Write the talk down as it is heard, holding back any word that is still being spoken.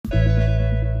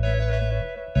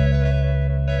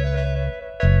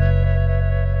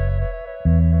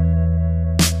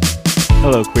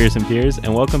Hello, queers and peers,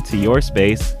 and welcome to your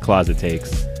space, Closet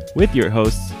Takes, with your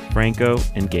hosts, Franco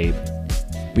and Gabe.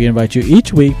 We invite you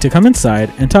each week to come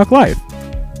inside and talk life,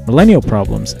 millennial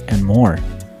problems, and more,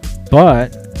 but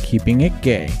keeping it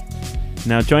gay,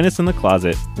 Now join us in the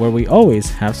closet. where we always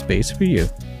have space for you.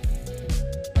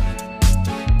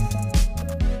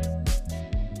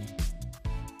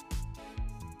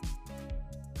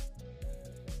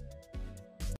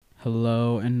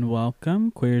 Hello and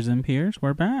welcome, queers and peers.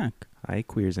 We're back. Hi,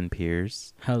 queers and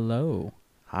peers. Hello.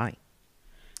 Hi.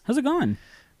 How's it going?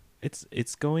 It's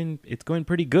going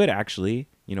pretty good, actually.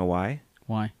 You know why?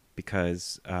 Why?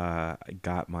 Because I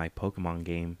got my Pokemon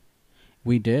game.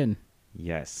 We did.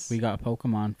 Yes. We got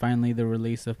Pokemon. Finally, the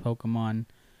release of Pokemon.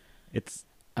 It's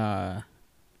Uh,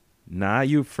 not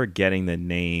you forgetting the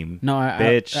name. no,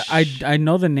 Bitch. I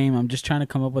know the name. I'm just trying to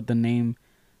come up with the name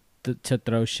to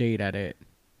throw shade at it.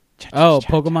 Oh,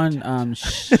 Pokemon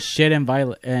shit and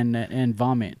violet and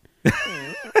vomit.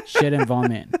 Shit and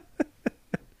vomit.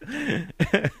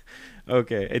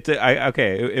 Okay.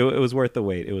 It was worth the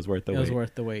wait. It was worth the It wait. was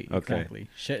worth the wait. Okay. Exactly.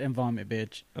 Shit and vomit,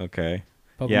 bitch. Okay.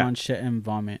 Pokemon Yeah. shit and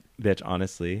vomit. Bitch,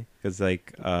 honestly, because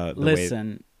like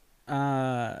Listen,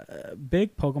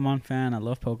 big Pokemon fan. I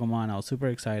love Pokemon. I was super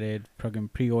excited. Fucking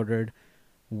pre-ordered.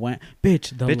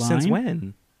 Bitch, the line. since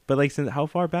when? But like since how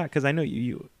far back? Because I know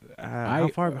you. How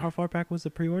far back was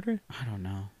the pre-order? I don't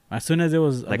know. As soon as it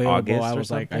was Like available, August I or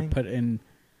was like, I something? put in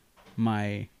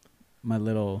my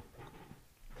little.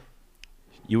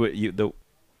 The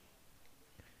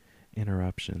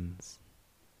interruptions.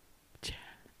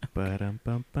 Ba-dum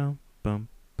bum bum bum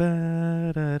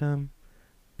ba-da-dum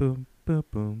boom boom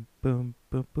boom boom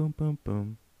boom boom boom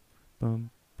boom boom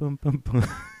boom boom boom.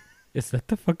 Is that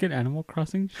the fucking Animal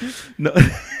Crossing shit? No,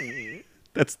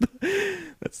 that's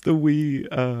the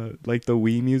Wii like the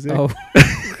Wii music. Oh,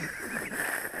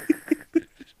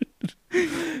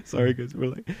 Sorry guys, we're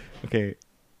like okay.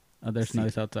 there's See.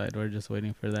 noise outside. We're just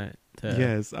waiting for that to.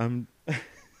 Yes, I'm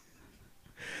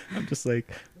just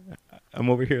like I'm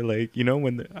over here like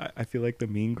when I feel like the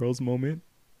Mean Girls moment.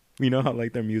 You know how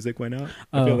like their music went out.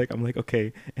 I feel Oh. like I'm like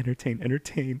okay,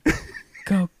 entertain.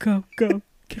 Go, go, go.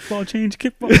 Kickball change,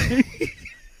 kickball change.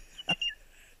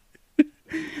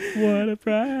 What a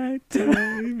bright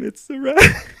Time, it's the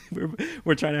right.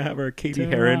 We're trying to have our Katie To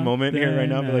Heron rock moment here right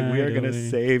now, but like we are the gonna night away.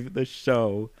 save the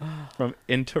show from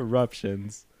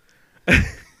interruptions.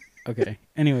 Okay.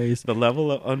 Anyways, The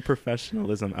level of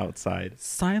unprofessionalism outside.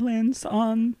 silence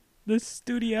on the I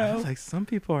studio. was like, some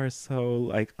people are so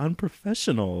like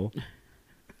unprofessional.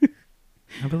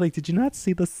 I'll be like, did you not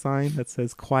see the sign that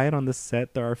says "Quiet on the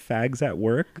set"? There are fags at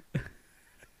work.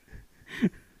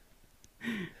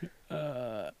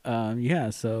 Yeah.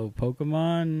 So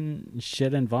Pokemon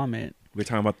shit and vomit. We were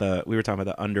talking about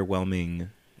the underwhelming.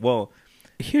 Well,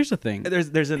 Here's the thing.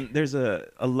 there's a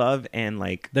love and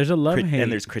like There's a love hate.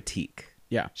 and there's critique.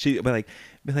 Yeah. But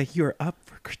like you're up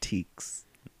for critiques.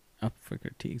 Up for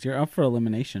critiques. You're up for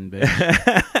elimination,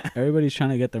 bitch. Everybody's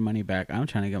trying to get their money back. I'm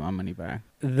trying to get my money back.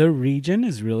 The region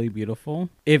is really beautiful.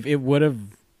 If it would have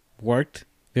worked,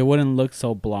 it wouldn't look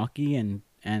so blocky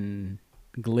and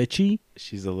glitchy.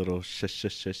 She's a little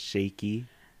shaky.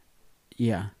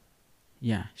 Yeah.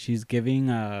 Yeah. She's giving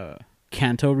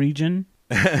Kanto region.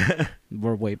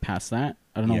 We're way past that.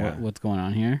 I don't know Yeah. what's going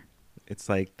on here. It's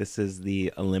like this is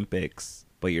the Olympics,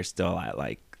 but you're still at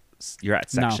you're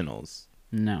at No. sectionals.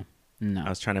 No. I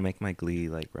was trying to make my Glee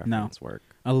like reference work.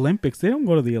 Olympics. They don't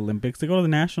go to the Olympics. They go to the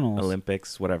Nationals.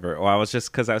 Olympics, whatever. Well, I was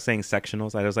just because I was saying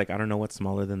sectionals. I was like, I don't know what's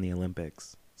smaller than the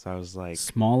Olympics. So I was like,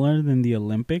 Smaller than the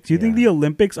Olympics? You think Yeah. the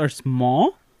Olympics are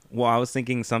small? well, I was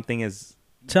thinking something is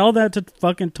Tell that to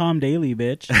fucking Tom Daly,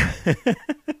 bitch.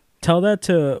 Tell that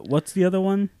to, what's the other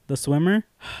one? The swimmer?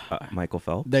 Michael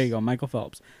Phelps. There you go, Michael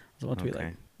Phelps. I was about to be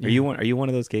Okay. like, Are you one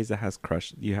of those gays that has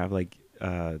crush? You have like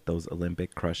those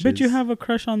Olympic crushes? But you have a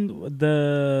crush on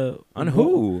on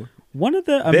who? One of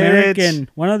the Bitch.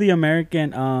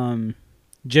 American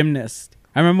gymnasts.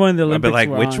 I remember when the Olympics But like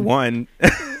were which on. one?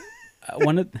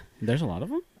 There's a lot of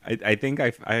them. I think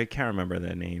I can't remember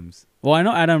the names. Well, I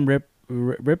know Adam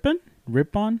Rippon.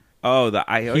 Oh, He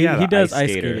the does ice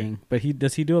ice skater. skating, but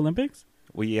does he do Olympics?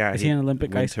 Well, yeah, Is he an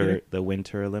Olympic ice skater? The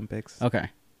Winter Olympics, Okay.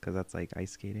 because that's like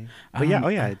ice skating. I But yeah,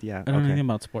 don't- yeah. I don't know Okay. anything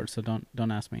about sports, so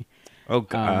don't ask me. Oh,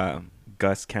 Um,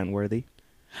 Gus Kentworthy.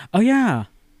 Oh yeah.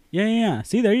 Yeah.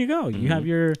 See, there you go. You have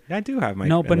your I do have my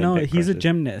no, but no, Olympic he's a crushes.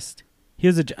 gymnast.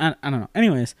 I don't know.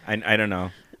 Anyways, I don't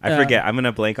know. I Uh, forget. I'm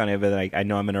gonna blank on it, but like I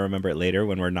know I'm gonna remember it later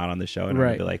when we're not on the show, and I'm Right.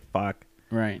 gonna be like, "Fuck,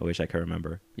 right. I wish I could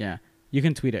remember." Yeah, you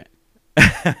can tweet it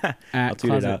I'll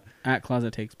tweet it out. at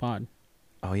Closet Takes Pod.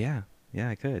 Oh yeah,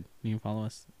 I could. You can follow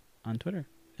us on Twitter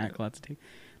at Galactic.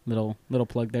 Little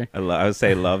plug there. I would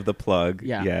say love the plug.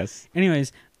 Yeah. Yes.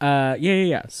 Anyways,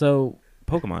 yeah. So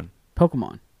Pokemon.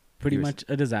 pretty much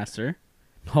a disaster.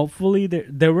 Hopefully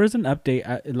there was an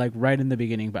update like right in the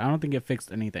beginning, but I don't think it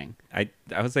fixed anything. I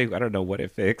would say I don't know what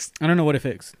it fixed. I don't know what it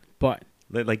fixed, but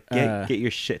Like get your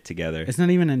shit together. it's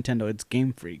not even Nintendo. It's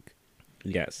Game Freak.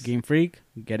 Yes. Game Freak,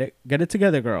 get it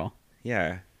together, girl.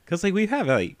 Yeah. Because like we've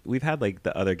had like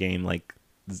the other game like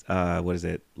what is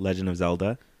it, Legend of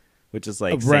Zelda, which is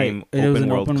like same It was open an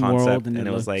world open concept, world, and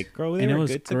it was like, girl, and it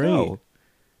was good to great. go.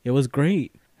 It was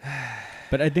great.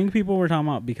 But I think people were talking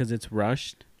about because it's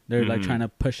rushed. They're like Mhm. trying to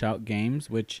push out games,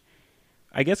 which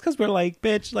I guess because we're like,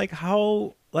 bitch, like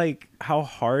how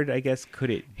hard I guess could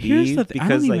it be? here's the thing. I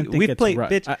don't Because even like think we've it's played,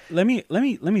 rushed. bitch.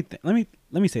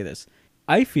 Let me say this.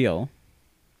 I feel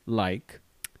like,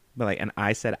 But like, and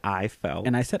I said I felt.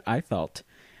 and I said I felt.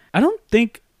 I don't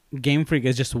think Game Freak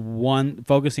is just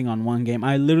focusing on one game.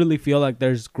 I literally feel like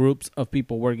there's groups of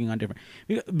people working on different.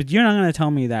 But you're not gonna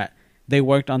tell me that they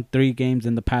worked on 3 games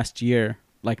in the past year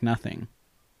like nothing.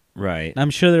 Right. I'm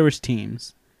sure there was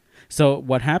teams. So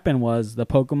what happened was the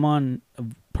Pokemon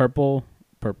purple,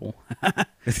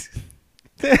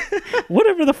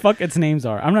 whatever the fuck its names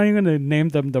are. I'm not even gonna name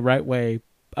them the right way.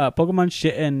 Pokemon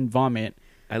shit and vomit.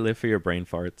 I live for your brain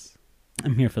farts.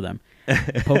 I'm here for them.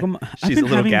 Pokemon. I've She's been a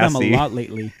little having gassy. them a lot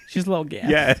lately. She's a little gas.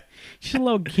 Yeah. She's a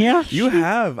little gas. You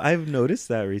have. I've noticed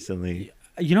that recently.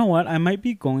 You know what? I might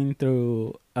be going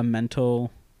through a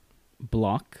mental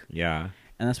block, Yeah.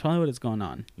 and that's probably what is going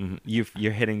on. Mm-hmm.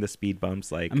 You're hitting the speed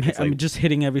bumps like I'm it's like, just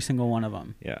hitting every single one of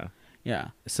them. yeah. Yeah.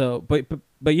 So, but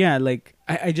yeah, like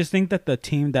I just think that the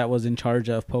team that was in charge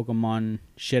of Pokemon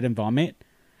shit and vomit,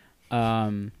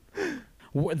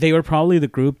 they were probably the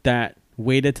group that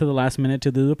waited to the last minute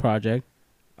to do the project.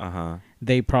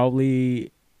 They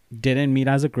probably didn't meet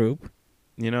as a group.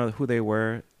 You know who they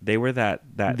were? They were that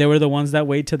They were the ones that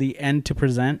wait to the end to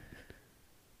present.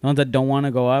 The ones that don't want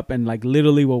to go up and like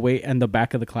literally will wait in the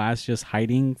back of the class just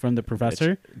hiding from the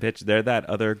professor. bitch, they're that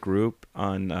other group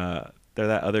on they're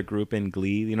that other group in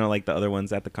Glee, you know, like the other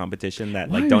ones at the competition that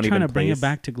Why like are don't you trying even to bring place. it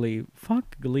back to Glee?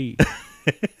 Fuck Glee.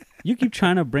 You keep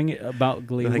trying to bring it about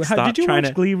Glee. Like, Did you trying watch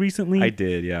to- Glee recently? I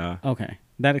did, yeah. Okay,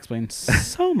 that explains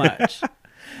so much.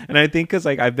 And I think because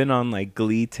like I've been on like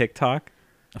Glee TikTok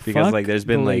because Fuck like there's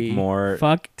been Glee. like more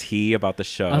Fuck. tea about the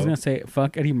show. I was gonna say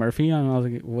fuck Eddie Murphy, and I was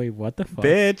like, wait, what the fuck?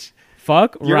 Bitch,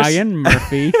 Fuck You're Ryan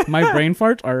Murphy. My brain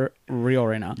farts are real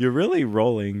right now. you're really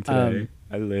rolling today.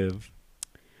 I live.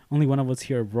 Only one of us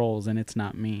here rolls, and it's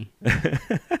not me.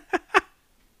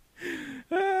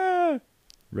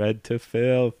 Red to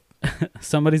filth.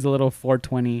 Somebody's a little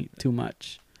 420 too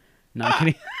much. Not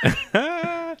kidding.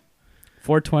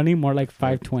 420, more like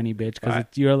 520, bitch, because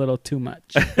you're a little too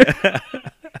much.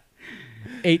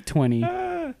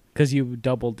 820, because you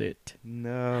doubled it.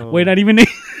 No. Wait, not even.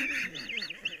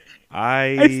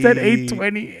 I said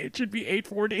 820. It should be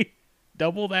 840.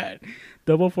 Double that.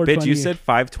 Double 420. Bitch, you said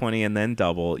 520 and then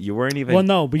double. You weren't even. Well,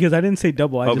 no, because I didn't say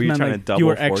double. I Oh, just were you meant trying like to you double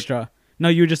were extra. No,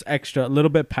 you were just extra. A little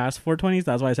bit past 420s.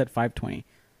 That's why I said 520.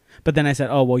 But then I said,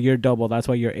 oh, well, you're double. That's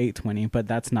why you're 820. But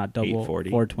that's not double 840.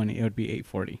 420. It would be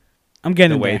 840. I'm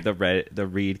getting the way there. the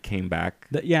read came back.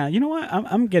 Yeah, you know what?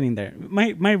 I'm getting there.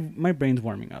 My brain's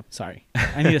warming up. Sorry.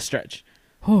 I need a stretch.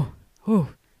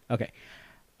 Okay.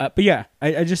 But yeah,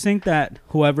 I just think that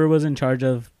whoever was in charge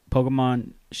of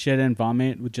Pokemon shit and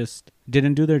vomit just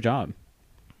didn't do their job.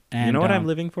 And, you know what I'm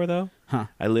living for though? Huh.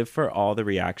 I live for all the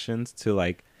reactions to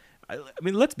like. I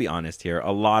mean, let's be honest here.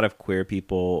 A lot of queer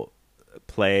people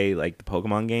play like the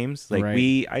Pokemon games. Like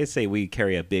Right. I say we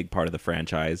carry a big part of the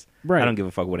franchise. Right. I don't give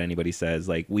a fuck what anybody says.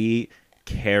 Like we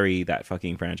carry that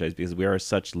fucking franchise because we are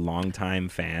such longtime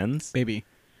fans. Baby,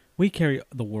 we carry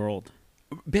the world.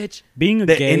 Bitch, Being a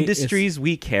the gay industries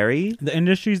we carry. the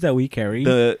industries that we carry.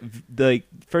 The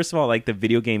first of all, like the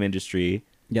video game industry,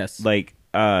 Yes. like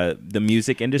the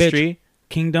music industry,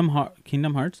 Kingdom Hearts,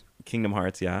 Kingdom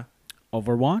Hearts, yeah,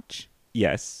 Overwatch,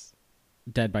 yes,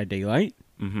 Dead by Daylight,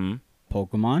 mm-hmm.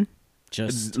 Pokemon,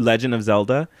 just Legend of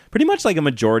Zelda, pretty much like a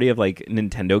majority of like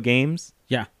Nintendo games,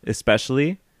 yeah.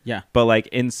 especially. Yeah. But like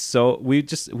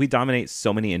we dominate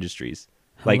so many industries,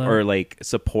 like Hello. or like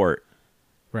support.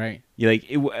 Right. You like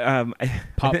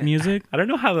Pop music. I don't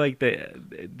know how like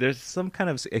there's some kind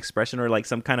of expression or like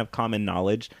some kind of common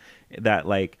knowledge that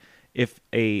like if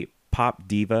a pop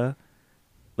diva,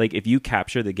 like if you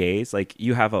capture the gays, like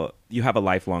you have a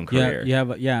lifelong career. You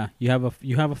have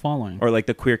a following. Or like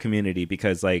the queer community,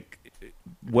 because like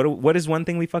what is one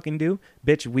thing we fucking do?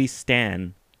 Bitch, we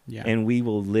stan. Yeah. And we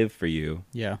will live for you.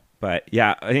 Yeah. But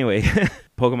yeah, anyway,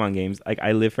 Pokemon games, like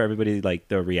I live for everybody, like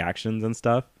the reactions and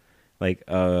stuff. like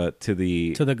to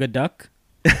the To the good duck.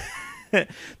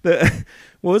 the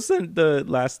what was the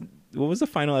last, what was the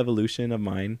final evolution of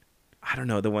mine? I don't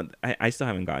know, the one I still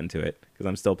haven't gotten to it because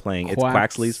I'm still playing. It's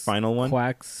Quaxly's final one.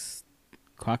 Quaxka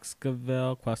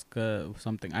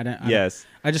something. Yes,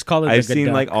 I just call it. I've the good seen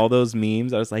duck. like all those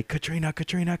memes. I was like, Katrina.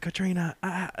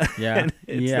 Ah. Yeah, And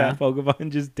it's that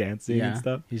Pokemon just dancing and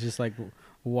stuff. He's just like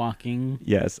walking.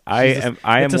 Yes, I am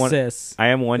one. Sis. I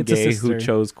am one It's a gay who sister.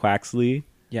 chose Quaxly,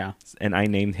 Yeah, and I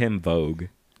named him Vogue,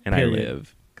 and Period. I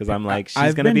live because I'm like, she's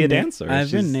I've gonna been be a nick- dancer.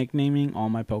 I've been She's- nicknaming all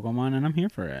my Pokemon, and I'm here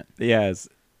for it. Yes,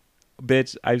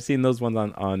 bitch. I've seen those ones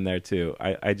on there too.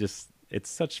 I just, it's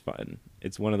such fun.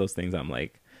 It's one of those things. I'm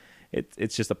like,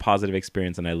 it's just a positive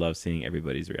experience, and I love seeing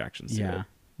everybody's reactions to it.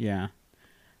 Yeah.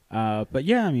 But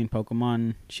yeah, I mean,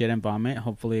 Pokemon shit and vomit.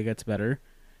 Hopefully, it gets better,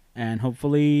 and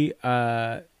hopefully,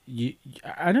 I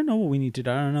don't know what we need to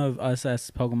do. I don't know if us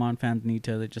as Pokemon fans need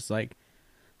to just like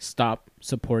stop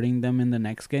supporting them in the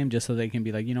next game, just so they can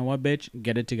be like, you know what, bitch,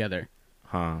 get it together.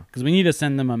 Huh? Because we need to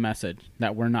send them a message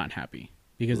that we're not happy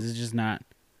because it's just not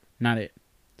it.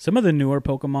 Some of the newer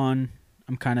Pokemon,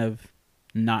 I'm kind of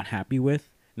not happy with.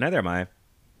 Neither am I.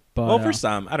 But Well, for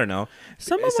some, I don't know.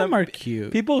 some of them are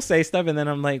cute. People say stuff, and then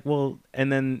I'm like, well,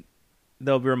 and then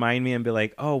they'll remind me and be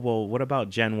like, oh, well, what about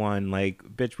Gen 1? Like,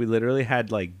 bitch, we literally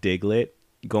had like Diglett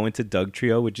go into Doug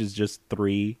Trio, which is just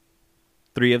three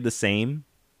of the same,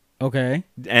 Okay.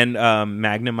 and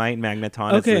Magnemite,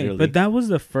 Magneton. Is Okay, literally... but that was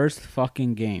the first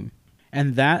fucking game,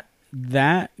 and that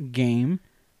game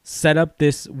set up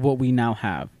this what we now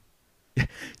have.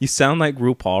 You sound like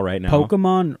RuPaul right now.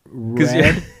 Pokemon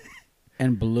Red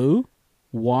and Blue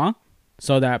walked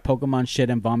so that Pokemon Shit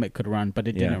and Vomit could run, but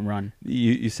it didn't run.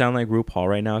 You sound like RuPaul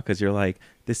right now because you're like,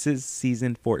 this is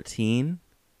season 14,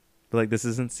 but like this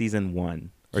isn't season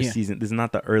 1 or season. This is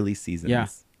not the early seasons. Yeah,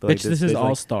 but like, bitch, this is like,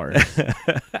 All Stars.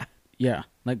 Yeah,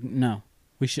 like no,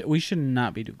 we should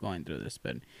not be going through this,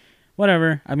 but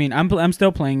whatever. I mean, I'm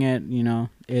still playing it. You know,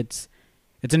 it's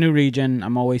a new region.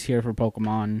 I'm always here for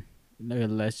Pokemon.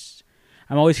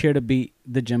 I'm always here to beat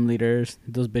the gym leaders.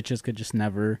 Those bitches could just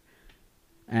never.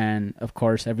 And of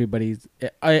course, every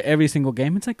single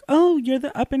game, it's like, oh, you're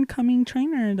the up and coming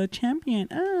trainer, the champion.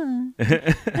 Oh,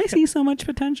 I see so much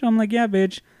potential. I'm like, yeah,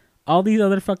 bitch. All these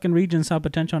other fucking regions saw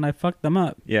potential, and I fucked them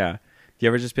up. Yeah. Do you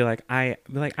ever just be like, I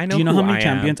know. Do you know how many I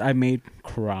champions I made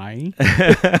cry?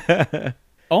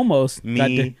 Almost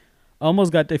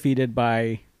got defeated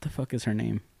by the fuck is her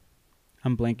name?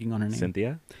 I'm blanking on her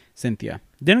name. Cynthia.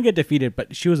 Didn't get defeated,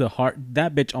 but she was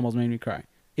that bitch almost made me cry.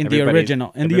 In the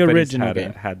original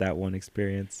game. Had that one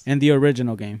experience. In the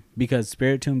original game, because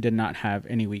Spiritomb did not have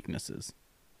any weaknesses.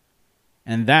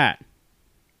 And that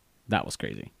was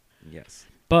crazy. Yes.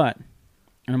 But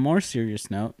on a more serious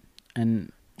note,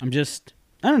 and I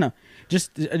don't know,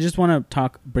 I just want to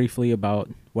talk briefly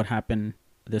about what happened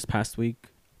this past week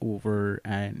over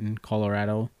in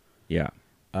Colorado. Yeah.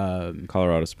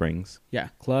 Colorado Springs. Yeah,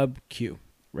 Club Q,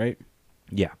 right?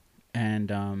 Yeah.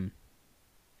 And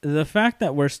the fact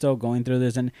that we're still going through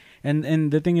this, and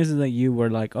the thing is that you were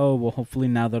like, oh, well, hopefully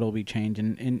now that'll be changed,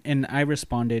 and I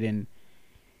responded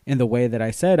in the way that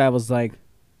I said. I was like,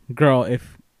 girl,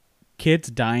 if kids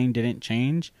dying didn't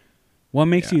change, what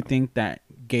makes you think that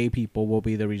gay people will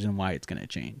be the reason why it's going to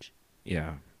change?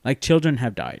 Yeah. Like, children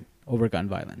have died over gun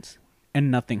violence,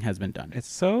 and nothing has been done. It's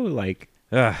so like,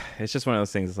 it's just one of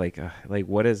those things. Like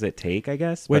what does it take? I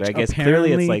guess, Which but I guess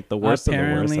clearly it's like the worst of the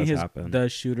worst has happened. The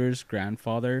shooter's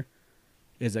grandfather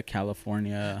is a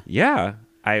California. Yeah,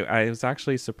 I was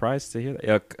actually surprised to hear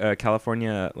that. A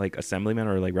California like assemblyman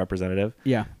or like representative.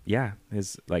 Yeah,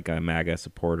 is like a MAGA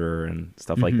supporter and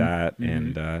stuff like that.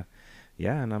 And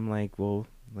and I'm like, well,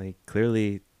 like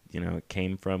clearly, it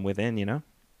came from within,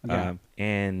 Yeah.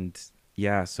 And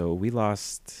yeah, so we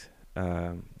lost.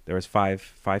 There was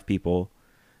five people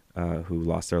who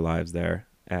lost their lives there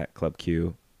at Club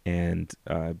Q, and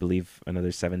I believe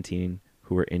another 17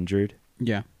 who were injured.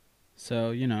 Yeah.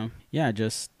 So,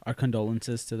 just our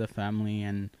condolences to the family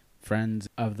and friends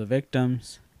of the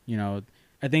victims.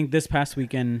 I think this past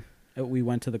weekend we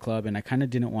went to the club, and I kind of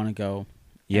didn't want to go.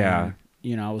 Yeah.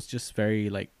 And, I was just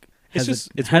very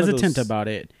it's hesitant about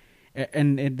it.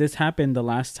 And this happened the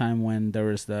last time when there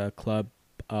was the club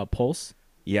Pulse.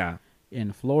 Yeah.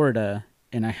 In Florida,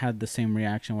 and I had the same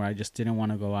reaction where I just didn't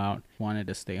want to go out, wanted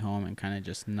to stay home and kind of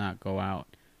just not go out.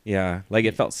 Yeah, like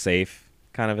it felt safe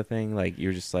kind of a thing. Like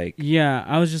you're just like... Yeah,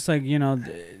 I was just like,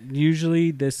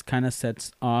 usually this kind of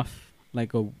sets off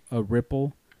like a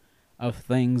ripple of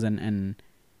things, and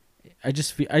I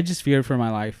just feared for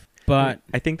my life. But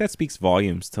I think that speaks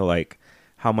volumes to like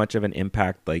how much of an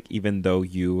impact, like even though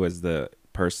you as the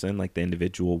person, like the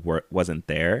individual wasn't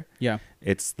there. Yeah.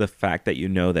 It's the fact that you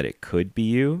know that it could be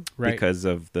you Right. because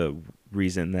of the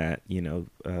reason that,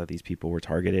 these people were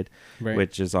targeted, Right.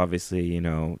 which is obviously,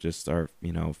 just our,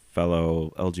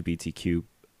 fellow LGBTQ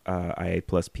IA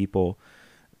plus people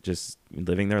just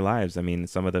living their lives. I mean,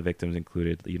 some of the victims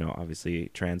included, obviously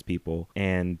trans people.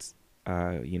 And,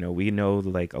 we know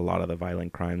like a lot of the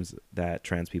violent crimes that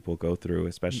trans people go through,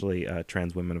 especially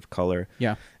trans women of color.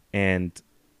 Yeah. And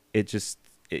it's just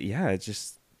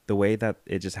the way that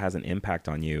it just has an impact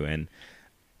on you. And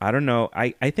I don't know.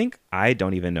 I think I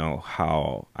don't even know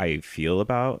how I feel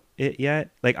about it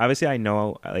yet. Like, obviously I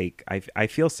know, like, I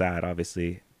feel sad,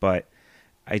 obviously, but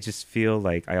I just feel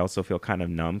like I also feel kind of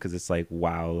numb, because it's like,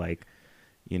 wow, like,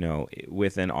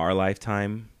 within our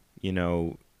lifetime,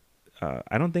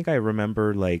 I don't think I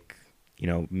remember like,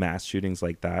 mass shootings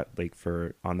like that, like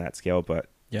on that scale, but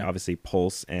Yeah. obviously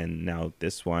Pulse and now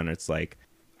this one, it's like,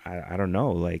 I don't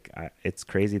know, like it's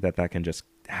crazy that can just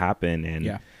happen. And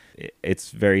Yeah. it's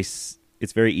very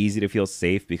easy to feel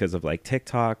safe because of like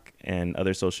TikTok and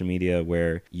other social media,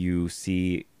 where you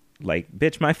see like,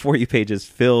 bitch, my For You page is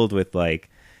filled with like,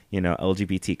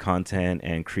 LGBT content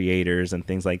and creators and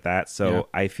things like that. So Yeah.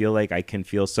 I feel like I can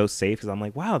feel so safe, because I'm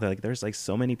like, wow, there's like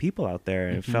so many people out there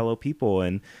and fellow people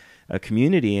and a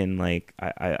community, and like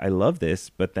I love this.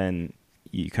 But then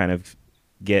you kind of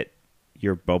get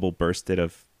your bubble bursted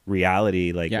of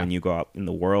reality, like when you go out in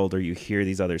the world or you hear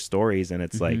these other stories, and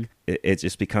it's like it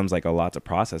just becomes like a lot to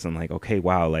process. And like, okay,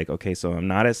 wow, like, okay, so I'm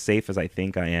not as safe as I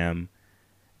think I am,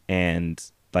 and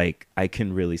like I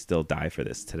can really still die for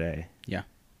this today. Yeah.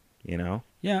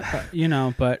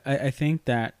 Yeah, but I think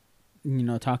that,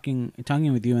 talking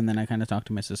with you, and then I kind of talked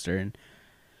to my sister, and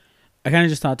I kind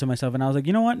of just thought to myself, and I was like,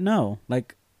 you know what? No,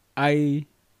 like, I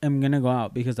am going to go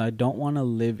out because I don't want to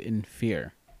live in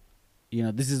fear.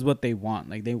 This is what they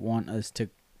want. Like, they want us to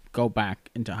go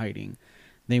back into hiding.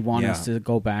 They want us to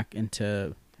go back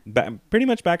into... pretty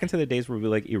much back into the days where we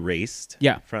like erased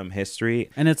from history.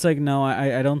 And it's like, no,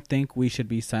 I don't think we should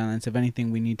be silenced. If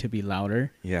anything, we need to be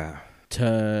louder. Yeah.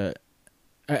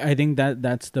 I think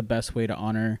that's the best way to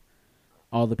honor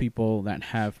all the people that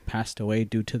have passed away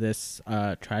due to this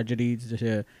tragedy,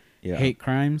 to hate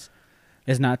crimes,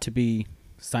 is not to be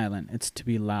silent. It's to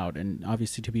be loud, and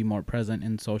obviously to be more present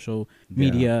in social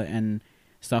media and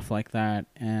stuff like that.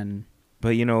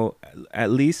 But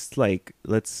at least like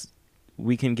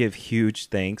we can give huge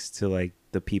thanks to like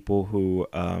the people who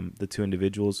the two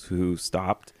individuals who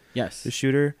stopped the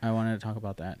shooter. I wanted to talk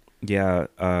about that. Yeah,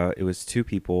 it was two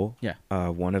people. Yeah.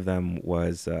 One of them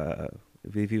was, I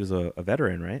believe he was a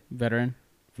veteran, right? Veteran.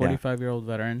 45-year-old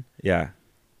veteran. Yeah.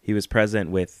 He was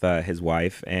present with his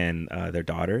wife and their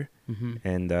daughter. Mm-hmm.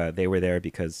 And they were there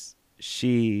because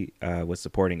she was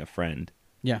supporting a friend.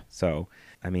 Yeah. So,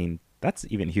 I mean, that's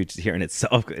even huge to hear in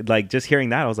itself. Like, just hearing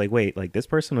that, I was like, wait, like, this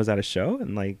person was at a show?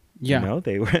 And, like,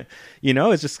 they were,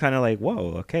 it's just kind of like,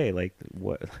 whoa, okay, like,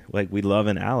 what, like, we love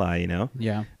an ally,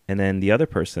 Yeah. And then the other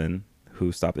person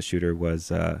who stopped the shooter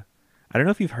was, I don't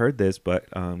know if you've heard this, but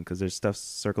because there's stuff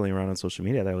circling around on social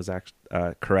media that was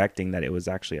actually correcting that it was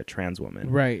actually a trans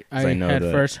woman. Right. I had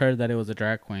first heard that it was a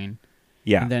drag queen.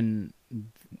 Yeah. And then...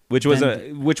 Which was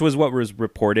what was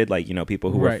reported, like,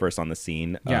 people who were first on the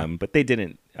scene. Yeah. But they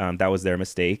didn't. That was their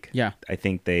mistake. Yeah. I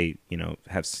think they,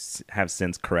 have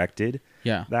since corrected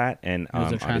that. And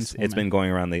it's been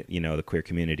going around the, the queer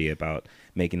community about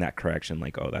making that correction.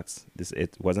 Like, oh,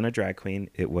 it wasn't a drag queen.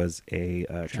 It was a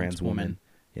trans woman.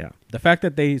 Yeah. The fact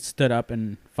that they stood up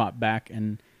and fought back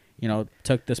and,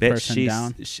 took this person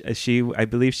down. I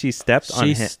believe she stepped on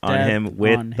him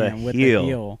with the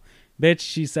heel. Bitch,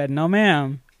 she said, no,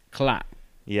 ma'am. Clap.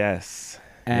 Yes.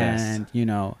 And,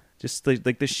 just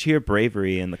like the sheer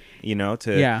bravery and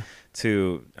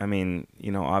I mean,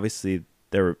 obviously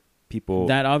there were people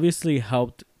that obviously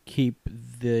helped keep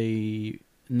the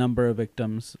number of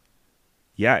victims.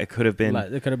 Yeah, it could have been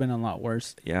a lot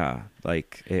worse. Yeah,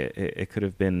 like it could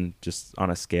have been just on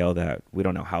a scale that we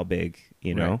don't know how big,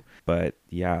 Right. But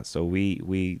yeah, so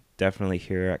we definitely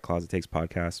here at Closet Takes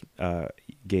Podcast,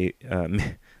 I'm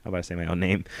about to say my own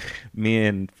name. Me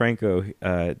and Franco,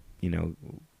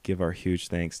 give our huge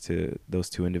thanks to those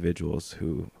two individuals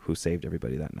who saved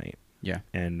everybody that night. Yeah.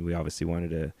 And we obviously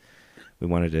wanted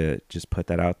to just put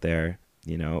that out there,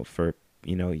 for,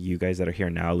 you guys that are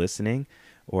here now listening,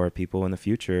 or people in the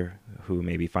future who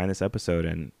maybe find this episode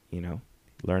and,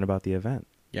 learn about the event.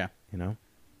 Yeah.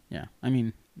 Yeah. I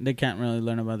mean, they can't really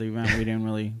learn about the event. We didn't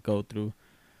really go through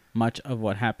much of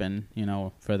what happened,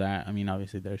 for that. I mean,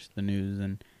 obviously there's the news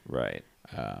and right.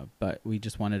 But we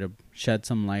just wanted to shed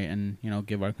some light and,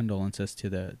 give our condolences to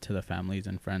the families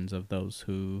and friends of those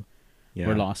who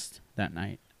were lost that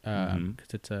night.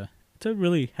 Because it's a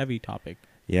really heavy topic.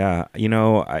 Yeah,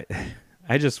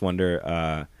 I just wonder.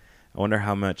 I wonder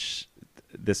how much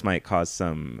this might cause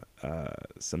some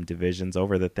divisions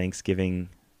over the Thanksgiving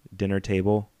dinner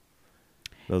table.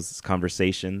 Those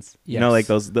conversations, yes. Like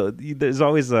there's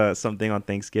always something on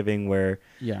Thanksgiving where,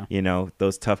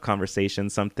 those tough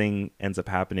conversations, something ends up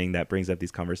happening that brings up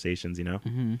these conversations,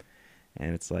 and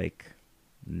it's like,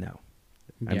 no,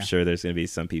 I'm sure there's going to be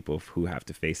some people who have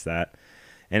to face that.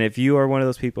 And if you are one of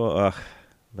those people,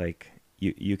 like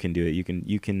you can do it. You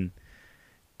can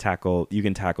tackle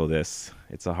this.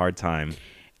 It's a hard time.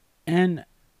 And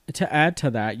to add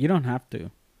to that, you don't have to,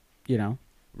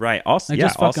 Right. Also,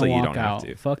 just also fucking you walk don't out. have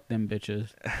to. Fuck them bitches.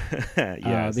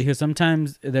 Yes. Because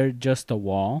sometimes they're just a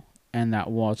wall, and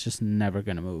that wall's just never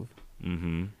gonna move.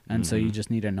 And so you just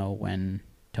need to know when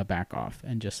to back off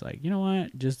and just like, you know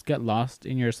what, just get lost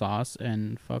in your sauce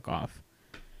and fuck off.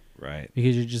 Right.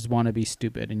 Because you just want to be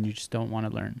stupid and you just don't want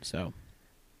to learn. So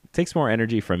it takes more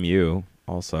energy from you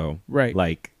also. Right.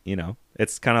 Like,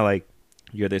 it's kind of like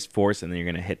you're this force and then you're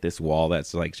going to hit this wall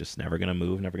that's like just never going to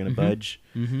move, never going to budge.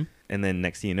 And then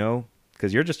next thing you know,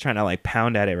 because you're just trying to like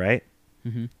pound at it, right?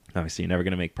 Obviously, you're never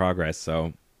going to make progress.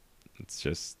 So it's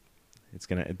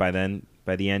going to, by the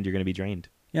end, you're going to be drained.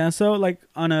 Yeah. So like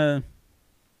on a,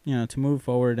 to move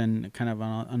forward and kind of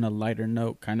on a lighter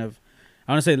note, kind of,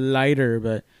 I want to say lighter,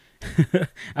 but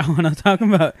I want to talk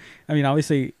about,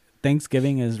 obviously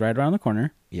Thanksgiving is right around the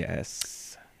corner.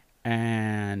 Yes.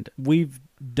 And we've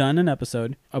done an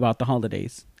episode about the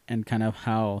holidays and kind of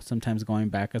how sometimes going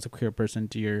back as a queer person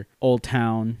to your old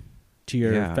town, to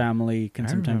your family can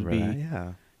sometimes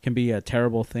can be a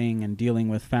terrible thing, and dealing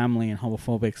with family and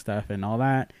homophobic stuff and all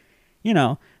that,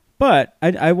 but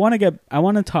I want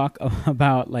to talk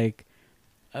about like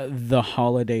the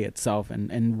holiday itself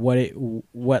and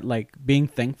what like being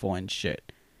thankful and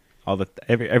shit. All the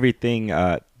everything,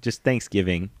 just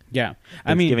Thanksgiving. Yeah,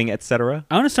 Thanksgiving, etc.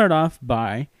 I want to start off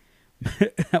by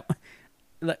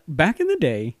back in the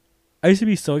day, I used to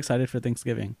be so excited for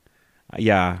Thanksgiving.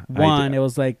 Yeah. It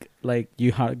was like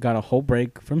you got a whole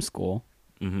break from school.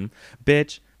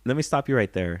 Bitch, let me stop you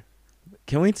right there.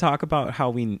 Can we talk about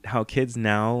how kids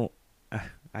now?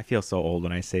 I feel so old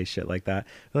when I say shit like that.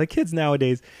 Like kids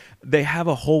nowadays, they have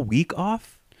a whole week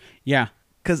off. Yeah.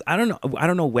 Because I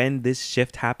don't know when this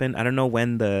shift happened. I don't know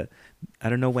when the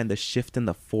shift in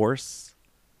the force,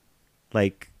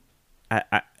 like,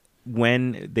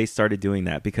 when they started doing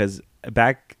that. Because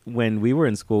back when we were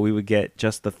in school, we would get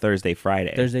just the Thursday,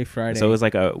 Friday. So it was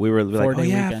like we were like,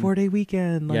 4-day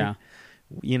weekend. Like,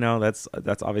 yeah.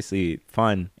 That's obviously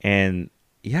fun. And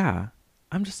yeah,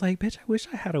 I'm just like, bitch, I wish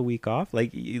I had a week off.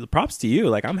 Like, props to you.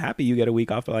 Like, I'm happy you get a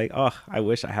week off. But like, oh, I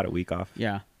wish I had a week off.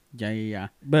 Yeah.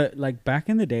 But like back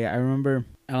in the day, I remember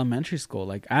elementary school,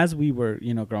 like as we were,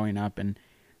 growing up and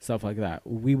stuff like that,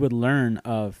 we would learn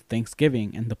of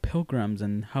Thanksgiving and the Pilgrims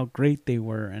and how great they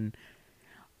were and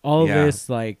all this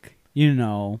like,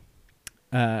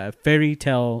 fairy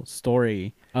tale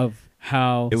story of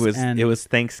how it was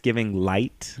Thanksgiving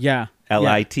light. Yeah.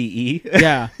 LITE.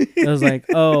 Yeah. It was like,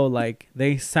 like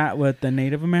they sat with the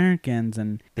Native Americans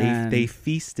and they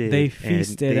feasted. They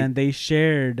feasted and they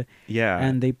shared. Yeah.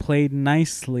 And they played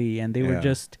nicely and they were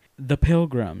just the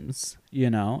Pilgrims,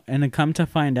 and then come to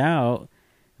find out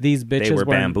these bitches were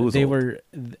bamboozled. They were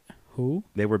who?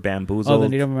 They were bamboozled. Oh, the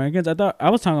Native Americans? I thought I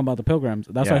was talking about the Pilgrims.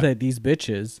 That's why I said these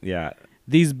bitches. Yeah.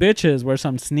 These bitches were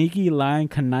some sneaky, lying,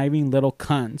 conniving little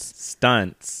cunts.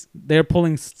 Stunts. They're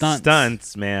pulling stunts.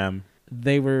 Stunts, ma'am.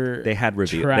 They had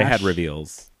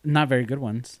reveals. Not very good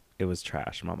ones. It was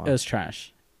trash, mama. It was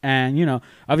trash. And,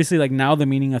 obviously, like, now the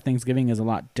meaning of Thanksgiving is a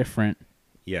lot different.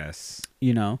 Yes.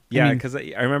 Yeah, because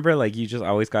I remember, like, you just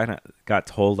always got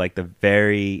told, like, the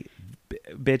very...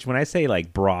 Bitch, when I say,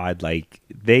 like, broad, like,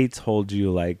 they told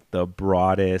you, like, the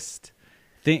broadest...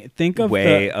 Think of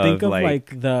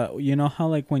like the how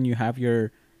like when you have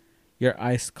your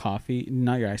iced coffee,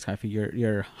 not your iced coffee,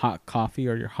 your hot coffee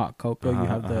or your hot cocoa, you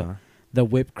have the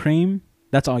whipped cream.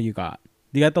 That's all you got.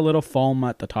 You got the little foam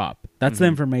at the top. That's the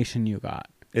information you got.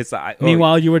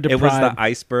 Meanwhile, you were deprived. It was the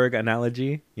iceberg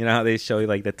analogy. You know how they show you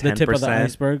like the 10%, the tip of the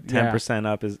iceberg, 10%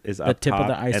 up is up the tip top, of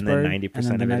the iceberg, and then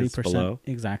 90% of it is below.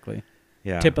 Exactly.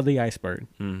 Yeah. Tip of the iceberg.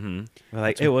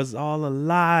 Like it was all a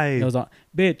lie. It was all,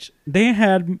 bitch. They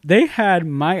had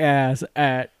my ass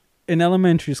in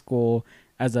elementary school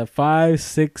as a 5,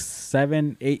 6,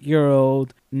 7,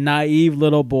 8-year-old naive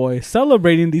little boy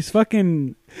celebrating these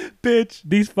fucking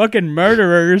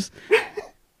murderers.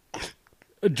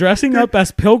 dressing up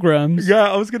as pilgrims.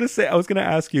 Yeah, I was gonna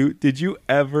ask you, did you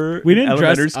ever? We didn't in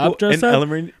dress elementary up, school, dress in up.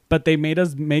 elementary- But they made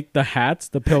us make the hats,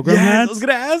 the pilgrim Yes, hats. I was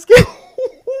gonna ask you.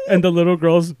 And the little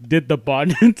girls did the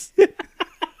bonnets.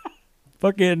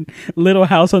 Fucking Little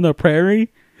House on the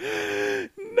Prairie.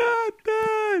 Not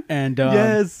that. And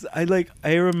yes,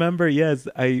 I remember. Yes,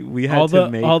 we had to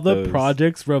make all those. the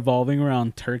projects revolving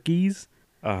around turkeys.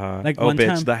 Like one bitch,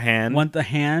 time, the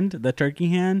hand. the turkey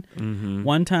hand. Mm-hmm.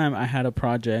 One time, I had a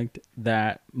project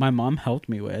that my mom helped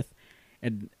me with,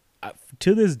 and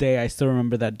to this day, I still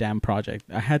remember that damn project.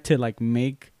 I had to like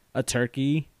make a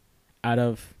turkey out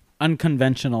of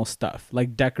unconventional stuff,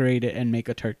 like decorate it and make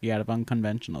a turkey out of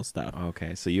unconventional stuff.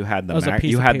 Okay, so you had It was a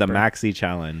piece you of had the paper. maxi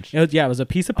challenge. It was a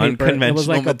piece of paper. It was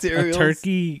Unconventional like a materials.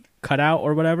 turkey cutout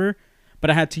or whatever,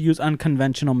 but I had to use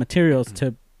unconventional materials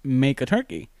to make a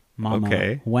turkey. Mama,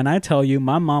 Okay. when I tell you,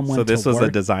 my mom went So this to was work.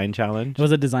 a design challenge. It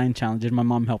was a design challenge, and my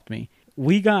mom helped me.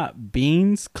 We got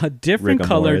beans, different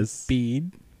colored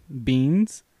Rigamores.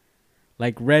 beans,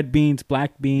 like red beans,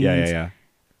 black beans. Yeah.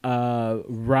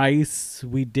 Rice.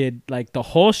 We did like the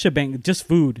whole shebang, just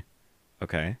food.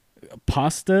 Okay.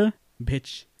 Pasta,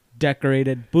 bitch,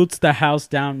 decorated, boots the house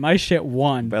down. My shit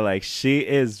won. But like, she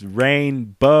is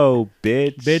rainbow,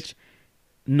 bitch. Bitch,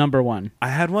 number one. I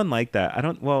had one like that. I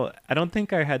don't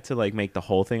think I had to like make the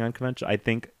whole thing unconventional. I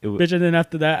think it was. Bitch, and then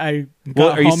after that, I got Well,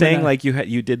 are you home saying and like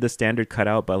you did the standard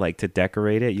cutout, but like to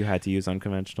decorate it, you had to use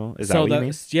unconventional? Is that so what you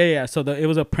mean? Yeah. So it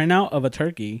was a printout of a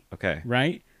turkey, Okay.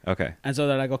 right? Okay. And so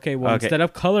they're like, okay, well, Okay. instead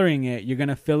of coloring it, you're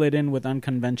gonna fill it in with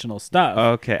unconventional stuff.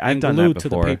 Okay, I've and done glue that to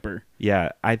before. the paper. Yeah,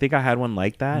 I think I had one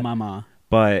like that. Mama,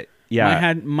 But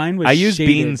yeah, mine was. I used shaded.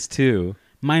 beans too.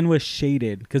 Mine was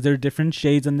shaded because there are different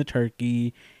shades in the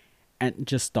turkey, and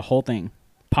just the whole thing.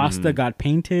 Pasta got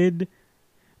painted.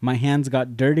 My hands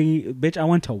got dirty. Bitch, I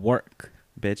went to work.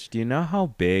 Bitch, do you know how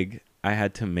big I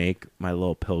had to make my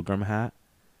little pilgrim hat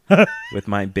with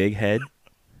my big head?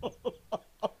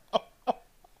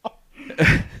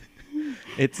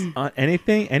 It's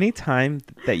anytime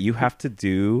that you have to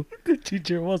do The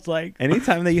teacher was like,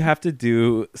 anytime that you have to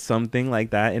do something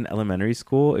like that in elementary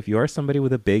school, if you are somebody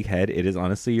with a big head, it is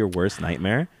honestly your worst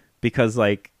nightmare, because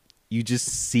like you just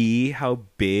see how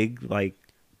big like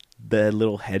the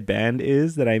little headband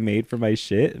is that I made for my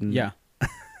shit. And yeah.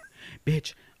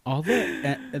 Bitch, all the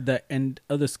end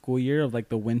of the school year of like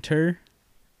the winter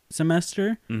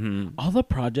semester, all the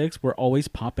projects were always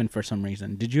popping for some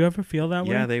reason. Did you ever feel that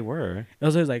way? Yeah, they were. It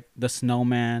was always like the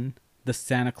snowman, the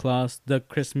Santa Claus, the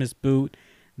Christmas boot,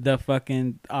 the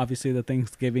fucking, obviously the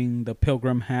Thanksgiving, the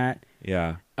pilgrim hat.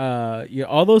 Yeah. Yeah,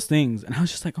 all those things. And I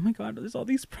was just like, oh my God, there's all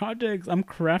these projects. I'm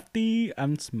crafty.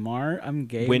 I'm smart. I'm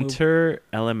gay. Winter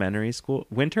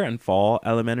and fall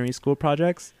elementary school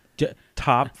projects.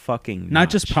 Top fucking Not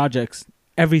just notch. projects.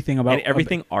 Everything about And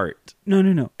everything art.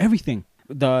 No. Everything.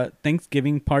 The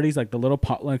Thanksgiving parties, like the little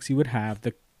potlucks you would have,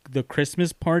 the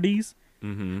Christmas parties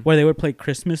where they would play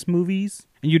Christmas movies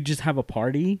and you'd just have a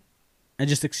party and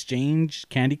just exchange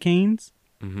candy canes.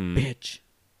 Bitch.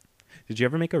 Did you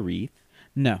ever make a wreath?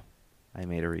 No. I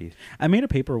made a wreath. I made a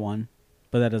paper one,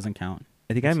 but that doesn't count.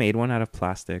 I think I made one out of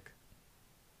plastic.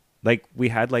 Like we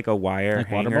had like a wire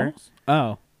Like water hanger balls?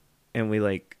 Oh. and we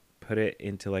like put it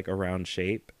into like a round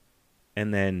shape,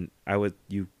 and then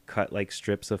you cut like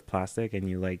strips of plastic and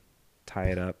you like tie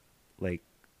it up like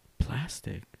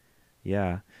Plastic.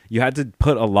 yeah. You had to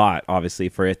put a lot obviously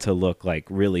for it to look like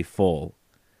really full.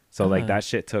 So like that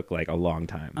shit took like a long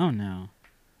time. Oh no.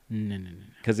 No.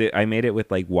 Because I made it with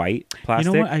like white plastic.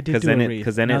 You know what? I did do then a wreath.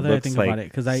 Because then now it that I looks think like about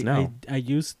it, because snow. I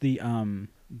used the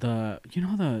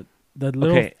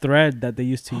little thread that they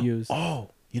used to use. Oh,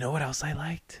 you know what else I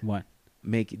liked? What?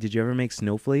 Did you ever make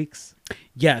snowflakes?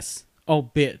 Yes. Oh,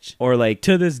 bitch. Or like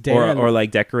To this day, or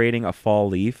like decorating a fall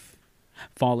leaf.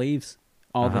 fall leaves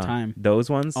all the time. Those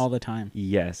ones? All the time.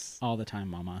 Yes. All the time,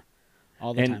 mama.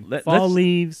 All the And time. let's- Fall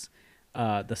leaves,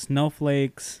 the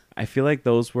snowflakes. I feel like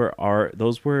those were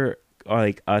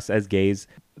like us as gays.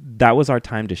 That was our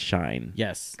time to shine.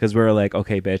 Yes. Because we were like,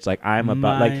 okay, bitch, like I'm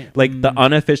about My- like the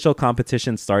unofficial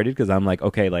competition started because I'm like,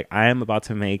 okay, like I am about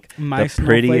to make My the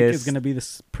snowflake prettiest, is gonna be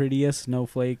the prettiest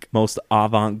snowflake. most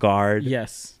avant-garde.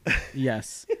 Yes.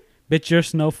 Yes. Bitch, your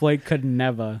snowflake could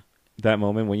never. That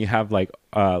moment when you have like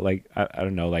I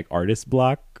don't know, like artist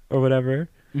block or whatever.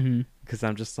 Mm-hmm. Because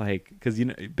I'm just like, because you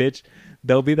know, bitch,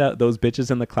 there'll be those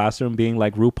bitches in the classroom being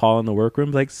like RuPaul in the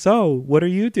workroom, like, so what are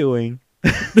you doing?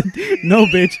 No,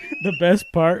 bitch. The best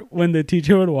part when the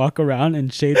teacher would walk around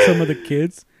and shade some of the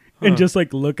kids and just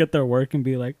like look at their work and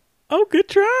be like, "Oh, good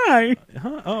try."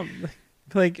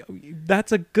 Like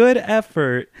that's a good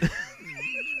effort.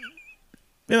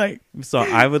 Be like, So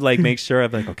I would like make sure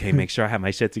I'm like, okay, make sure I have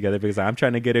my shit together because I'm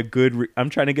trying to get a good I'm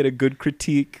trying to get a good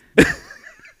critique.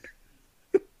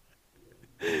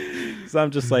 So I'm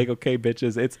just like, okay,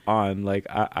 bitches, it's on. Like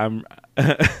I'm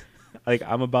like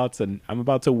I'm about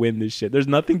to win this shit. There's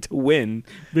nothing to win,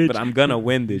 bitch, but I'm gonna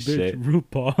win this bitch, shit.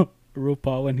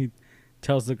 RuPaul when he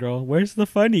tells the girl, "Where's the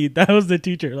funny?" That was the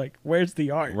teacher. Like, where's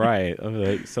the art? Right. I'm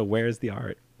like, so where's the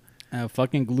art?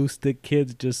 Fucking glue stick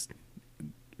kids, just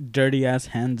dirty ass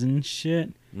hands and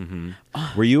shit. Mm-hmm.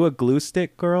 Were you a glue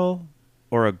stick girl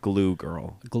or a glue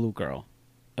girl? Glue girl.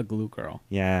 A glue girl.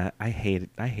 Yeah, I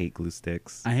hate glue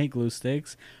sticks. I hate glue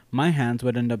sticks. My hands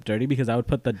would end up dirty because I would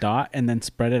put the dot and then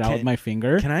spread it out with my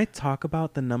finger. Can I talk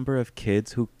about the number of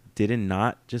kids who did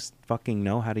not just fucking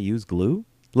know how to use glue?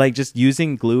 Like just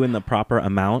using glue in the proper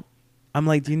amount. I'm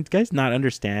like, do you guys not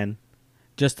understand?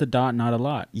 Just the dot, not a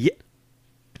lot. Yeah.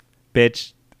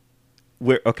 Bitch.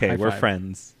 We're High we're five.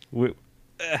 friends.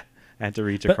 I had to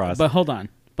reach across. But hold on.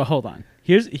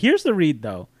 Here's the read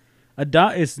though. A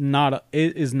dot is not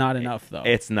enough though.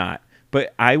 It's not.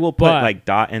 But I will put like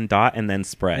dot and then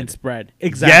spread. And spread.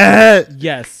 Exactly. Yeah.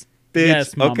 Yes. Bitch.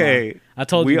 Yes, mama. Okay. I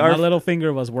told We you are my little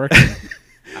finger was working.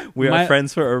 We are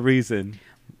friends for a reason.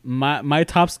 My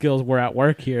top skills were at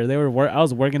work here. I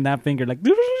was working that finger like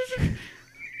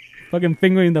fucking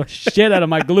fingering the shit out of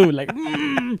my glue like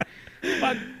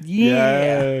fuck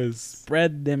yeah. Yes.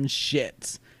 Spread them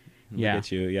shits. Yeah. Look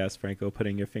at you. Yes, Franco,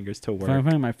 putting your fingers to work. I'm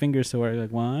putting my fingers to work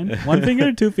like one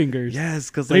finger, two fingers. Yes,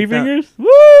 because three like fingers. Woo!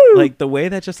 Like the way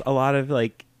that just a lot of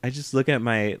like I just look at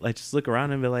my like just look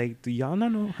around and be like, do y'all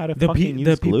not know how to fucking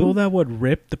use glue? People that would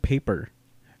rip the paper,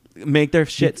 make their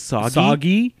shit soggy.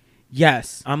 Soggy.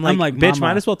 Yes. I'm like, bitch, Mama,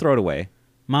 might as well throw it away.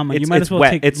 Mama, It's- you might it's as well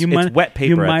wet. take. It's wet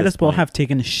paper You at might this as well point. have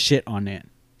taken a shit on it.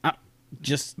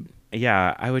 Just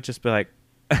Yeah, I would just be like,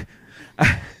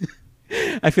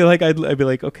 I feel like I'd be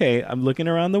like, okay, I'm looking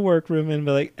around the workroom and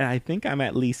be like, I think I'm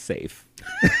at least safe.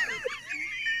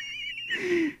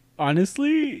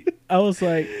 honestly, I was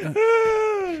like,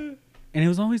 and it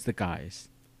was always the guys.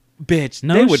 Bitch,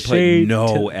 No they would put shade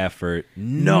no to- effort.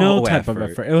 No type of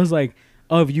effort. It was like,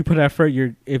 oh, if you put effort,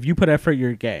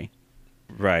 you're gay,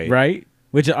 Right. right?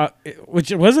 Which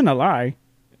wasn't a lie.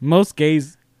 Most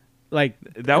gays, like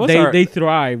That was they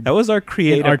thrive. That was our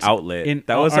creative arts, outlet. in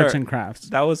That was arts our, and crafts.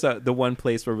 That was the one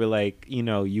place where we're like,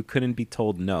 you couldn't be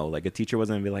told no. Like a teacher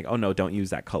wasn't gonna be like, oh no, don't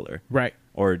use that color, Right.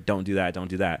 or don't do that,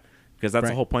 because that's Right.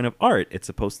 the whole point of art. It's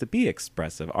supposed to be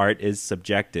expressive. Art is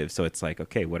subjective, so it's like,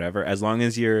 okay, whatever. As long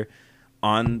as you're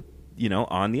on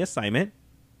the assignment,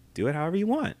 do it however you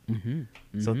want.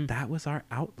 Mm-hmm. So that was our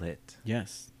outlet.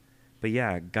 Yes. But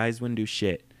yeah, guys wouldn't do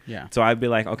shit. Yeah. So I'd be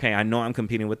like, okay, I know I'm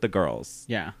competing with the girls.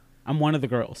 Yeah. I'm one of the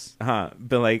girls. But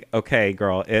like, okay,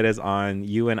 girl, it is on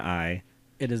you and I.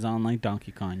 It is on like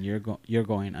Donkey Kong. You're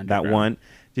going underground. That one.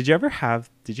 Did you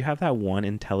have that one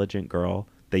intelligent girl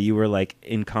that you were like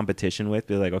in competition with?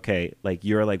 Be like, okay, like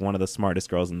you're like one of the smartest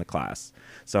girls in the class,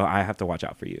 so I have to watch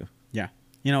out for you. Yeah.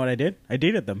 You know what I did? I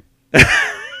dated them.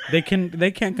 They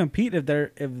can't compete if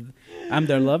I'm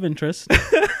their love interest.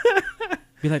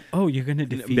 Be like, oh, you're gonna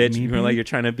defeat Bitch, me. you're like you're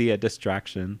trying to be a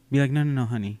distraction. Be like, no,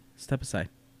 honey, step aside.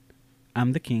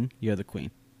 I'm the king. You're the queen.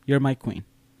 You're my queen,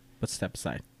 but step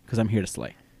aside because I'm here to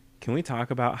slay. Can we talk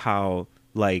about how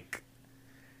like,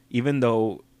 even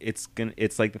though it's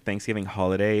like the Thanksgiving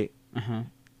holiday,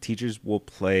 teachers will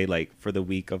play like for the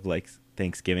week of like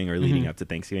Thanksgiving or leading up to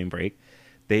Thanksgiving break.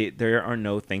 There are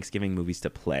no Thanksgiving movies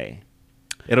to play.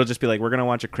 It'll just be like, we're gonna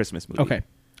watch a Christmas movie. Okay.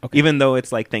 Even though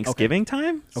it's like Thanksgiving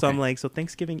time, so Okay. I'm like, so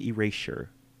Thanksgiving erasure.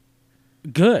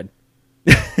 Good.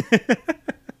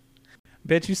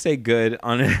 Bet you say good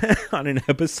on on an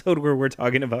episode where we're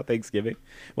talking about Thanksgiving.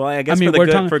 Well, I guess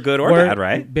we're for good or bad,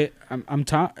 right?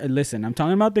 Listen, I'm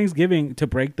talking about Thanksgiving to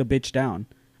break the bitch down.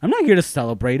 I'm not here to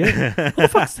celebrate it. Who the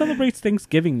fuck celebrates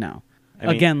Thanksgiving now? I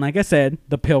mean- Again, like I said,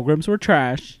 the Pilgrims were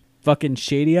trash, fucking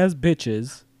shady ass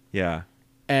bitches, Yeah.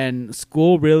 and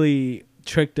school really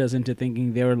tricked us into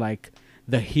thinking they were like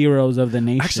the heroes of the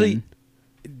nation. Actually,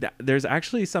 there's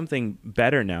actually something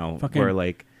better now Fucking where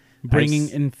like bringing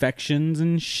infections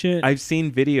and shit. I've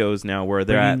seen videos now where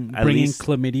they're bringing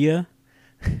chlamydia.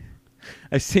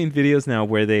 I've seen videos now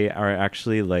where they are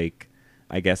actually like,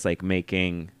 I guess like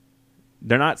making.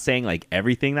 They're not saying like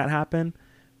everything that happened,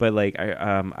 but like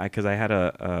because I had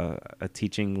a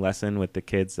teaching lesson with the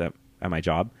kids at my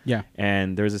job. Yeah.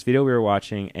 And there was this video we were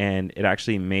watching, and it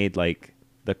actually made like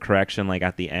the correction like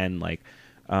at the end, like,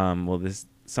 well, this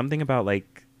something about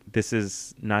like this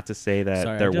is not to say that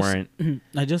Sorry, weren't.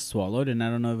 I just swallowed, and I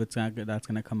don't know if that's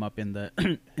gonna come up in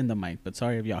the in the mic. But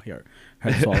sorry if y'all heard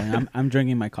swallowing. I'm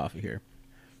drinking my coffee here.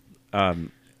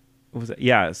 what was it?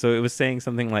 Yeah, so it was saying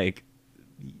something like,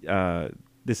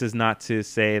 this is not to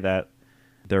say that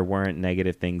there weren't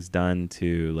negative things done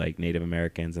to like Native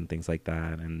Americans and things like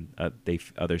that, and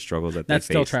other struggles that That's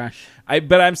they still face. trash.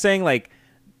 But I'm saying like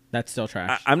That's still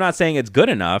trash. I'm not saying it's good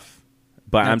enough,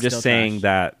 but I'm That's just still saying trash.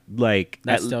 that like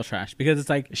That's still trash because it's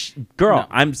like, girl,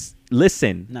 no.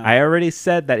 Listen. No. I already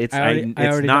said that it's I already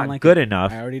not don't like good it.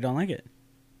 enough. I already don't like it.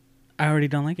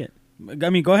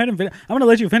 I mean, go ahead and finish. I'm gonna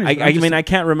let you finish. I mean, I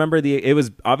can't remember it was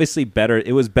obviously better.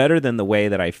 It was better than the way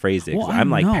that I phrased it. 'Cause Well, I'm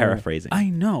like know. paraphrasing. I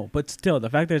know, but still, the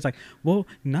fact that it's like, well,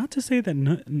 not to say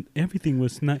that everything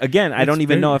was not. Again, I it's don't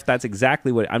even very- know if that's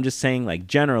exactly what I'm just saying. Like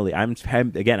generally, I'm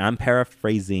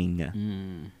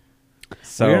paraphrasing.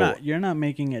 So Well, you're not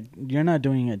making it. You're not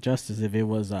doing it justice. If it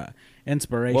was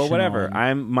inspirational. well, whatever.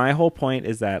 and- My whole point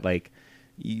is that like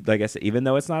I said, even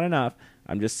though it's not enough,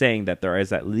 I'm just saying that there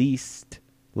is at least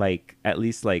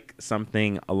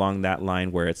something along that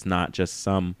line where it's not just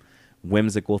some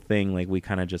whimsical thing like we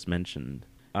kind of just mentioned.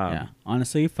 Yeah,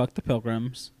 honestly, fuck the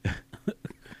Pilgrims.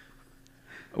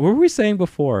 What were we saying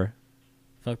before?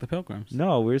 Fuck the Pilgrims.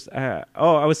 No,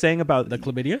 I was saying about The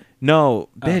chlamydia. No,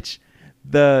 bitch.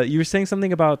 You were saying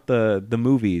something about the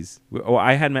movies. Oh,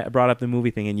 I had brought up the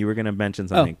movie thing, and you were gonna mention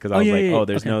something because I was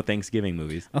there's okay. no Thanksgiving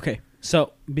movies. Okay,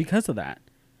 so because of that,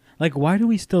 like, why do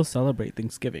we still celebrate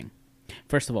Thanksgiving?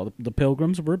 First of all, the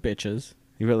Pilgrims were bitches.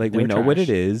 You were like, They we were know what trash.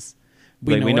 it is.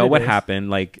 We Like, know we know what what it is. happened.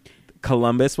 Like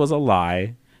Columbus was a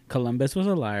lie. Columbus was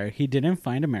a liar. He didn't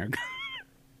find America.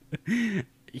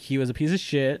 He was a piece of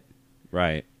shit.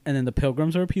 Right. And then the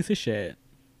Pilgrims were a piece of shit.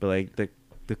 But like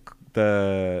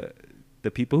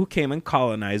the people who came and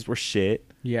colonized were shit.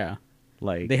 Yeah.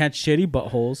 Like They had shitty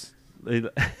buttholes.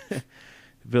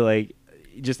 but like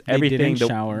just They everything didn't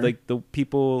shower. like the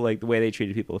people, like the way they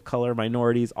treated people of color,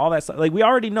 minorities, all that stuff. Like we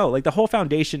already know, like the whole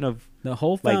foundation of The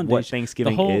whole like foundation. what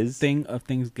Thanksgiving the whole is. thing of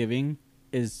Thanksgiving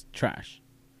is trash.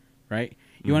 Right?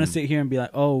 You Mm-hmm. want to sit here and be like,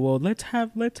 "Oh, well, let's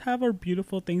have our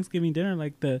beautiful Thanksgiving dinner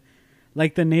like the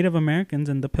Native Americans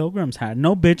and the Pilgrims had."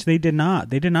 No, bitch, they did not.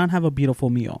 They did not have a beautiful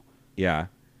meal. Yeah.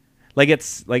 Like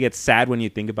it's sad when you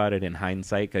think about it in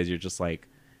hindsight, because you're just like,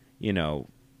 you know,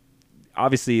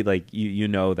 obviously like you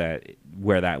know that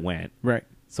where that went. Right.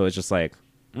 So it's just like,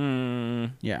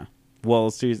 Yeah. well,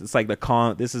 it's like the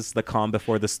calm. This is the calm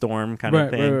before the storm kind of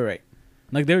thing. Right.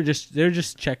 Like they're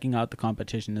just checking out the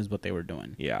competition is what they were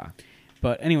doing. Yeah.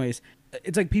 But anyways,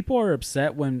 it's like people are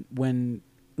upset when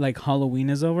like Halloween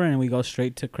is over and we go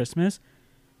straight to Christmas.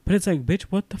 But it's like, bitch,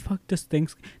 what the fuck does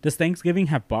Thanksgiving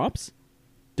have bops?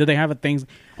 Do they have a things?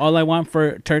 All I want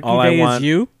for Turkey Day is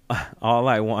you. All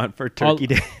I want for Turkey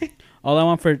Day. All I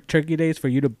want for Turkey Day is for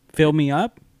you to fill me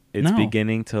up. It's No.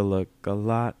 beginning to look a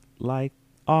lot like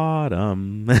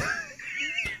autumn.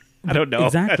 I don't know.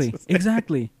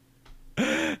 Exactly.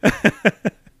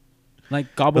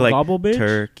 Like gobble Like, gobble, bitch.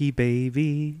 Turkey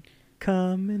baby,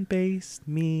 come and baste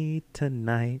me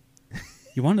tonight.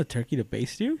 You want a turkey to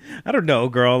baste you? I don't know,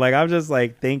 girl. Like I'm just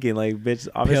like thinking, like, bitch.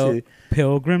 Obviously,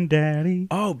 Pilgrim Daddy.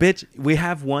 oh, bitch. We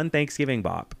have one Thanksgiving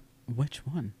bop. Which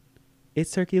one?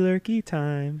 It's turkey lurkey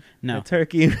time. No. The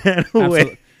turkey ran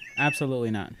away.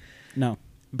 Absolutely not. No.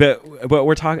 But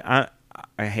we're talking.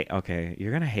 I hate. Okay,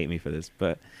 you're gonna hate me for this,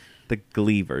 but the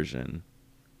Glee version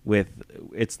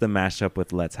it's the mashup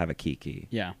with Let's Have a Kiki.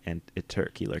 Yeah. And it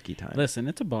turkey lurkey time. Listen,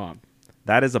 it's a bob.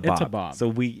 That is a bop. It's a bop.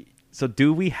 So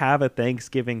do we have a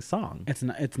Thanksgiving song? It's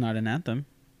not an anthem.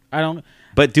 I don't.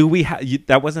 But do we have?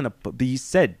 That wasn't a. But you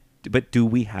said. But do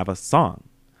we have a song?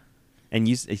 And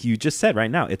you just said right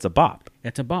now it's a bop.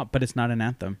 It's a bop, but it's not an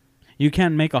anthem. You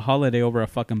can't make a holiday over a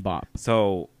fucking bop.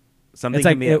 So something It's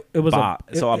like can be it was a- bop.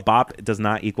 it- So a it- bop does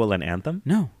not equal an anthem.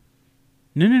 No.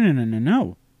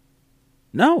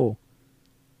 No.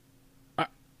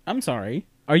 I'm sorry.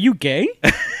 Are you gay?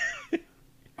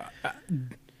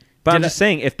 But I'm Did just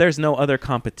saying, if there's no other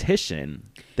competition,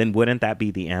 then wouldn't that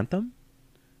be the anthem?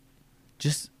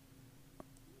 Just.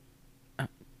 I'm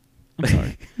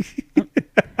sorry.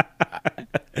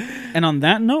 And on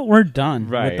that note, we're done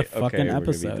with the fucking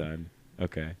episode. We're gonna be done.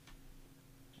 Okay.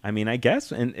 I mean, I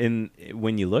guess in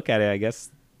when you look at it, I guess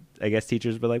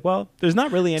teachers were like, well, there's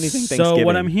not really anything So Thanksgiving.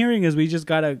 what I'm hearing is we just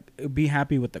gotta be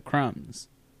happy with the crumbs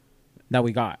that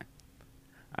we got.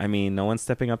 I mean, no one's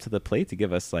stepping up to the plate to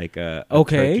give us like a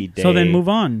Okay, Turkey Day. so then move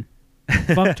on.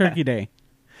 Fuck Turkey Day.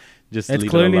 Just It's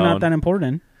leave clearly it alone. not that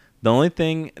important. The only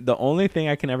thing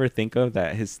I can ever think of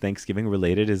that is Thanksgiving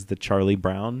related is the Charlie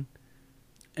Brown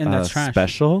And that's trash.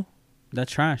 special.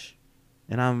 That's trash.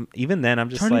 And I'm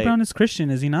just Charlie like, Brown is Christian,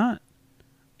 is he not?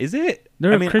 is it?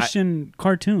 They're I a mean, Christian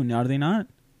cartoon, are they not?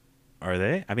 Are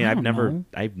they? I mean, I I've don't never know.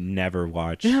 I've never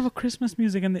watched. They have a Christmas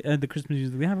music and the Christmas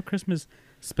music. They have a Christmas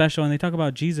special and they talk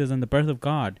about Jesus and the birth of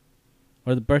God,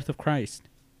 or the birth of Christ.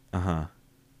 Uh-huh.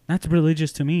 That's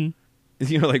religious to me.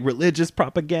 You know, like religious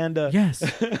propaganda. Yes.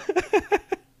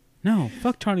 No,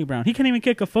 fuck Charlie Brown. He can't even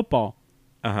kick a football.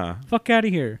 Uh-huh. Fuck out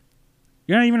of here.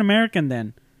 You're not even American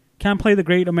then. Can't play the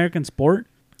great American sport.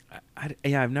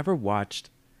 Yeah, I've never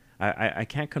watched. I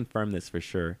can't confirm this for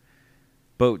sure.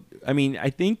 But I mean,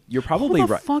 I think you're probably Who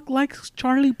the right. fuck likes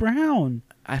Charlie Brown?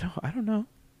 I don't know.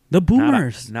 The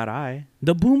boomers. Not I.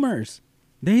 The boomers.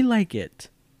 They like it.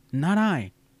 Not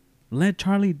I. Let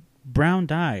Charlie Brown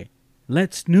die.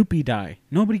 Let Snoopy die.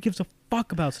 Nobody gives a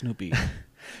fuck about Snoopy.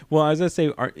 Well, as I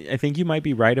say, I think you might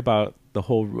be right about the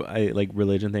whole like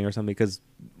religion thing or something, because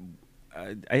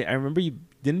I remember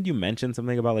you mention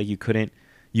something about like you couldn't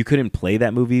play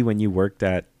that movie when you worked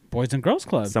at Boys and Girls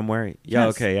Club. somewhere. Yeah.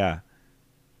 Yes. Okay. Yeah.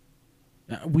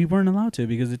 We weren't allowed to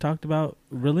because it talked about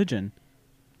religion.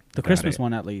 The Got Christmas it.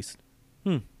 one, at least.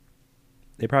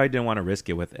 They probably didn't want to risk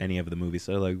it with any of the movies,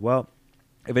 so like, well,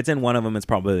 if it's in one of them, it's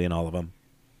probably in all of them.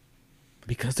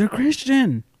 Because they're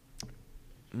Christian.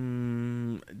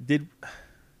 I'm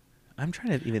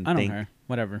trying to even I don't think. care.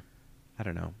 Whatever. I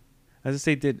don't know. As I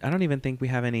say, I don't even think we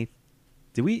have any.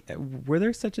 Were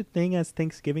there such a thing as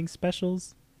Thanksgiving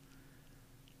specials?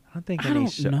 I don't think I any don't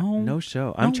show. know. No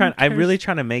show. No one I'm really cares.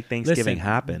 trying to make Thanksgiving Listen,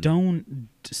 happen. Don't.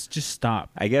 Just stop.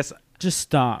 I guess Just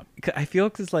stop. I feel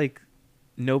because like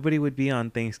nobody would be on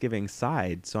Thanksgiving's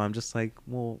side, so I'm just like,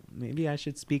 well, maybe I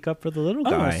should speak up for the little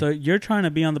guy. Oh, so you're trying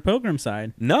to be on the Pilgrim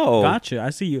side. No. Gotcha.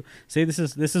 I see you. Say this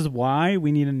is why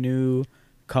we need a new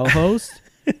co-host.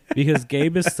 Because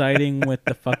Gabe is siding with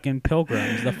the fucking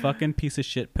Pilgrims, the fucking piece of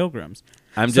shit Pilgrims.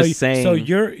 I'm just saying. So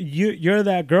you're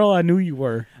that girl I knew you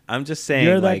were. I'm just saying,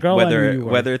 You're that like girl I knew you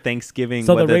were. whether Thanksgiving,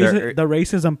 So whether the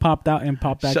racism popped out and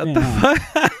popped back Shut in. the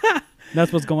Huh?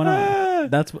 That's what's going on.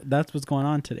 That's what's going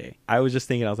on today. I was just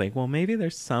thinking, I was like, well, maybe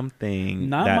there's something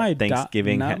Not that my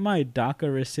Thanksgiving. not my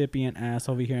DACA recipient ass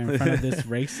over here in front of this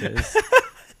racist.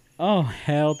 Oh,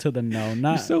 hell to the no! You're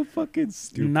Not so fucking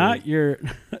stupid. not your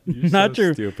You're not so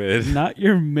your stupid. not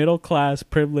your middle class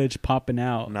privilege popping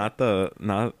out. Not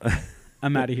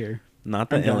I'm out of here. not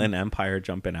the I'm done. Inland Empire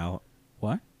jumping out.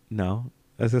 What? No,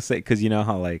 I was gonna say, because you know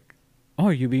how like, Oh,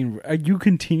 are you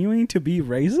continuing to be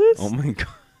racist? oh my god,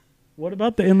 What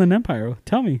about the Inland Empire?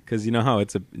 Tell me. because you know how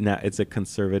it's a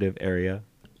conservative area.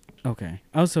 Okay.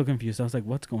 I was so confused. I was like,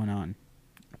 what's going on?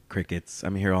 Crickets.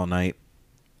 I'm here all night.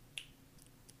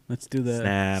 Let's do the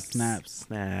Snaps.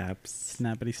 snaps.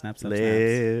 Snappity snaps.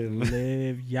 Live. Snaps.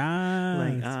 Live.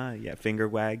 Yeah. Like yeah, finger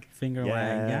wag. Finger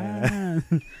Yeah. wag.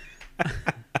 Yeah.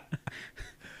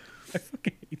 I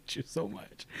fucking hate you so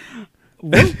much.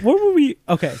 What were we?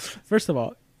 Okay. First of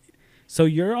all, so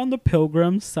you're on the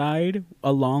Pilgrim side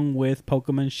along with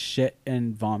Pokemon shit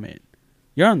and vomit.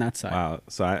 You're on that side. Wow.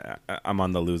 So I'm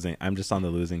on the losing. I'm just on the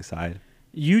losing side.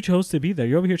 You chose to be there.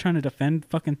 You're over here trying to defend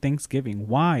fucking Thanksgiving.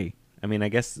 Why? I mean, I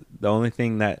guess the only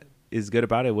thing that is good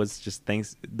about it was just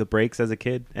the breaks as a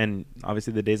kid, and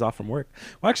obviously the days off from work.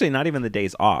 Well, actually, not even the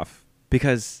days off,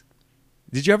 because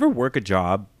did you ever work a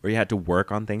job where you had to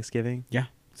work on Thanksgiving? Yeah.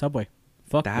 Subway.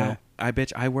 Fuck That I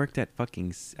bet you, I've worked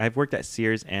at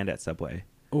Sears and at Subway.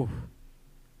 Ooh.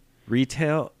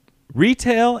 Retail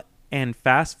and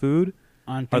fast food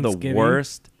On are the Thanksgiving.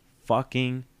 worst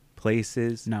fucking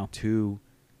places No. to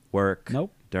work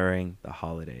Nope. during the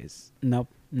holidays. Nope.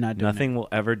 Not doing Nothing will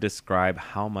ever describe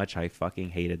how much I fucking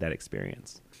hated that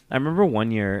experience. I remember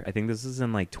one year, I think this is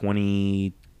in like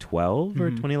 2012 or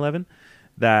 2011,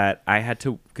 that I had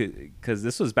to, because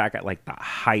this was back at like the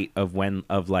height of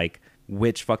like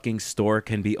which fucking store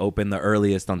can be open the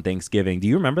earliest on Thanksgiving. Do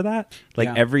you remember that? Like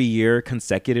Yeah. every year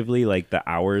consecutively, like the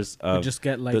hours of just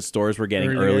get, like, the stores were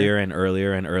getting earlier. earlier and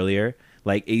earlier and earlier.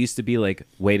 Like it used to be like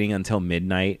waiting until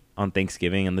midnight on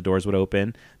Thanksgiving and the doors would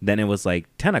open. Then it was like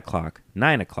 10 o'clock,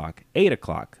 9 o'clock, 8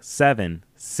 o'clock, 7,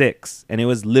 6. And it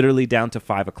was literally down to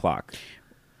 5 o'clock.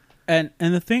 And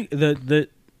the thing,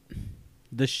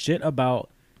 the shit about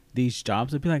these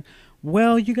jobs would be like,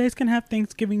 well, you guys can have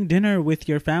Thanksgiving dinner with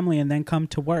your family and then come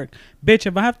to work. Bitch,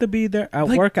 if I have to be there at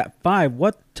Like- work at 5,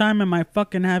 what time am I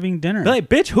fucking having dinner? Like,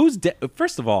 bitch,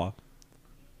 first of all,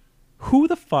 who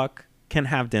the fuck can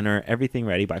have dinner, everything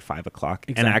ready by 5 o'clock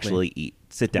and Exactly. actually eat,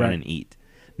 sit down Right. and eat?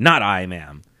 Not I,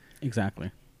 ma'am.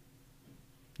 Exactly.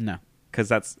 No. Because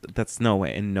that's no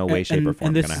way, in no way, shape, or form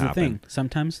and this going is to the happen. thing.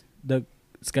 Sometimes the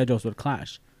schedules would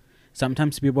clash.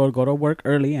 Sometimes people would go to work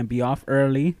early and be off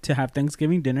early to have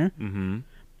Thanksgiving dinner. Mm-hmm.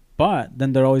 But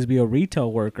then there'd always be a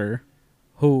retail worker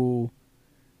who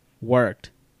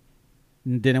worked,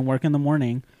 didn't work in the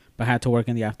morning, but had to work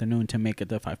in the afternoon to make it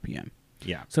to 5 p.m.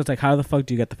 Yeah. So it's like, how the fuck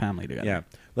do you get the family together? Yeah.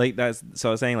 Like that's so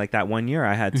I was saying like that one year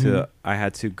I had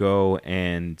to go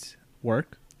and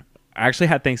Work. I actually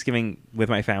had Thanksgiving with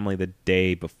my family the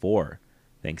day before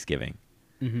Thanksgiving.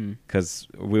 Because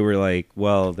we were like,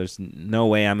 well, there's no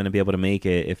way I'm going to be able to make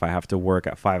it if I have to work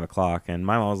at 5 o'clock. And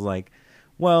my mom was like,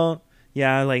 well,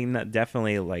 yeah, like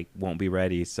definitely like won't be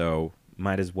ready. So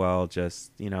might as well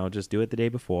just, just do it the day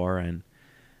before and,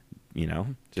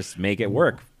 just make it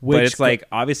work. But it's like,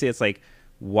 obviously it's like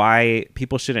why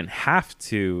people shouldn't have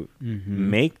to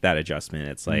make that adjustment.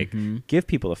 It's like, give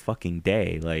people a fucking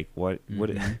day. Like what,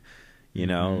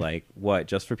 like what,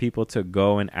 just for people to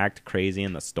go and act crazy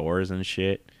in the stores and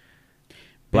shit.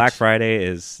 Black Friday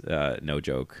is no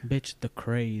joke. Bitch, the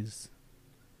craze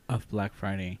of Black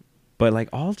Friday. But like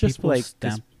all just People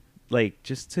like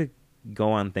just to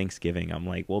go on Thanksgiving. I'm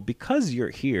like, well, because you're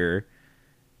here,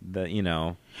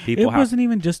 people it wasn't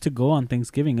even just to go on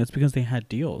Thanksgiving. It's because they had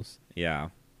deals. Yeah.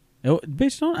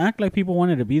 Bitch, don't act like people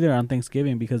wanted to be there on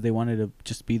Thanksgiving because they wanted to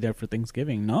just be there for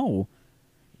Thanksgiving. No.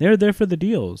 They're there for the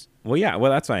deals. Well, yeah.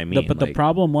 Well, that's what I mean. But the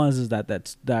problem was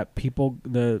that people,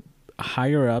 the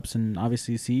higher ups and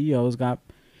obviously CEOs got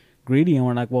greedy and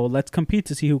were like, well, let's compete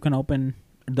to see who can open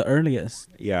the earliest.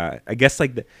 Yeah, I guess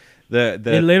like the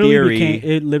it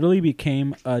literally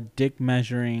became a dick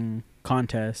measuring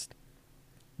contest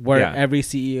where every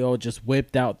CEO just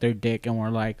whipped out their dick and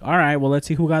were like, all right, well, let's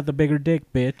see who got the bigger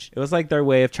dick, bitch. It was like their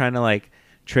way of trying to like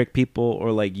trick people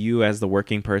or like you as the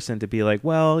working person to be like,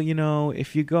 well,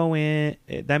 if you go in,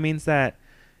 that means that,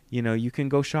 you can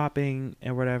go shopping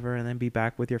and whatever and then be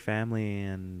back with your family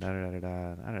and da da da da.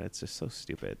 I don't know, it's just so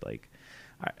stupid. Like,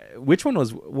 which one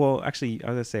was, well, actually,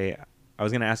 I was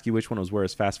going to ask you which one was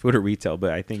worse, fast food or retail,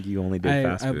 but I think you only did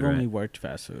fast food. I've only worked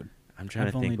fast food. I'm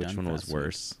trying to think which one was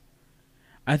worse.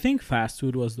 I think fast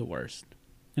food was the worst.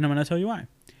 And I'm going to tell you why.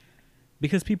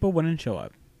 Because people wouldn't show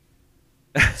up.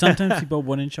 Sometimes people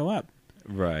wouldn't show up.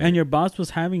 Right. And your boss was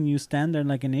having you stand there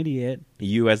like an idiot.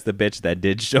 You as the bitch that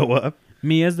did show up.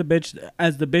 Me as the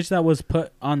bitch that was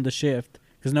put on the shift.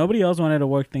 Because nobody else wanted to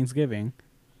work Thanksgiving.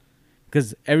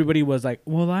 Because everybody was like,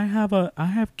 well, I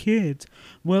have kids.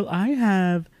 Well, I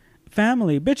have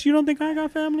family. Bitch, you don't think I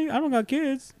got family? I don't got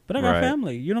kids, but I got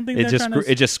family. You don't think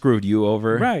it just screwed you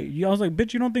over? Right. I was like,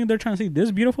 bitch, you don't think they're trying to see this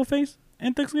beautiful face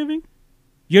in Thanksgiving?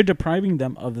 You're depriving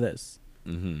them of this.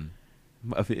 Mm-hmm.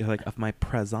 Of my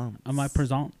presence. Of my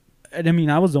present. And I mean,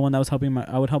 I was the one that was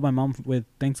I would help my mom with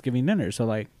Thanksgiving dinner. So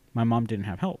like my mom didn't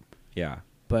have help. Yeah.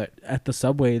 But at the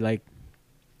Subway, like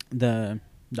the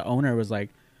owner was like,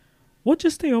 we'll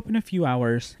just stay open a few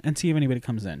hours and see if anybody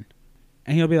comes in.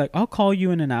 And he'll be like, I'll call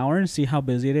you in an hour and see how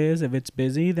busy it is. If it's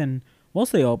busy, then we'll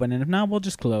stay open. And if not, we'll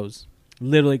just close.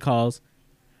 Literally calls.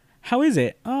 How is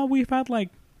it? Oh, we've had like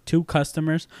 2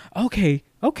 customers. Okay.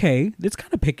 It's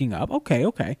kind of picking up. Okay.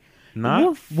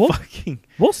 We'll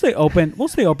stay open. We'll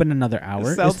stay open another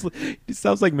hour. It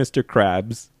sounds like Mr.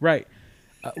 Krabs. Right.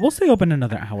 We'll stay open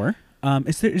another hour.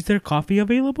 Is there coffee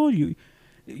available?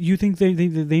 You think they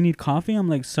need coffee? I'm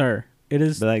like, sir, it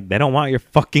is. They're like, they don't want your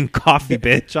fucking coffee,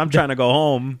 bitch. I'm trying to go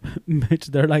home. Bitch,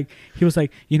 they're like, he was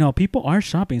like, people are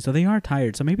shopping, so they are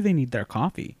tired, so maybe they need their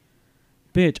coffee.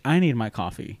 Bitch, I need my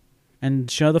coffee.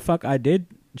 And show the fuck I did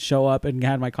show up and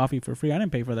had my coffee for free. I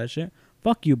didn't pay for that shit.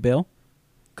 Fuck you, Bill.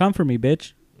 Come for me,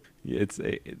 bitch.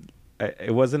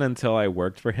 It wasn't until I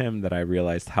worked for him that I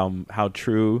realized how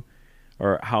true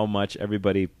or how much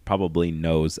everybody probably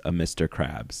knows a Mr.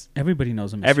 Krabs. Everybody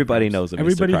knows a Mr. Everybody Krabs. knows a Mr.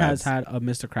 Everybody Krabs. has had a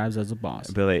Mr. Krabs as a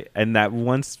boss. And that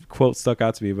one quote stuck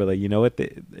out to me. But like, you know what?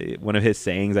 One of his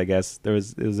sayings, I guess, it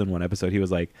was in one episode. He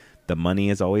was like, "The money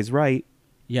is always right."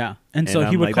 Yeah, and so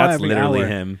he would like, call that's every literally hour.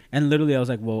 Him. And literally, I was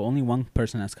like, "Well, only one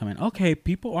person has come in. Okay,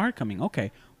 people are coming.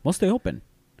 Okay, we'll stay open."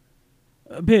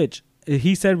 Bitch,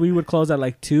 he said we would close at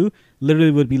like 2.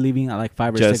 Literally, would be leaving at like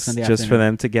 5 or 6 in the afternoon. Just for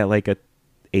them to get like a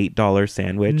 $8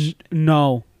 sandwich.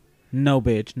 No,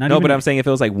 bitch. But I'm saying if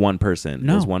it was like one person,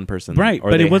 no. It was one person, right?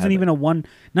 But it wasn't even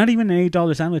not even an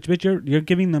 $8 sandwich. Bitch, you're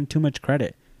giving them too much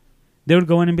credit. They would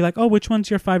go in and be like, "Oh, which one's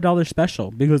your $5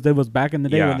 special?" Because there was back in the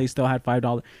day when they still had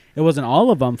 $5. It wasn't all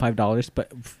of them $5,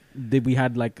 but we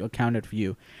had like accounted for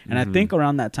you. And I think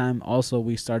around that time also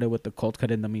we started with the cold cut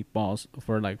in the meatballs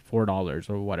for like $4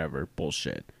 or whatever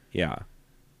bullshit. Yeah.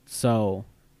 So,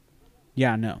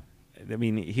 yeah, no. I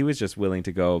mean, he was just willing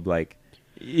to go like.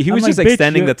 He was like, just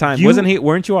extending the time, wasn't he?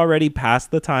 Weren't you already past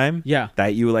the time? Yeah.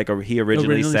 That you like he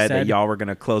originally said that y'all were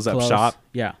gonna close up shop.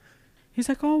 Yeah. He's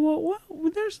like, "Oh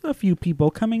well, there's a few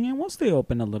people coming in. We'll stay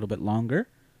open a little bit longer."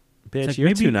 Bitch, like,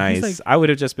 you're too nice. Like, I would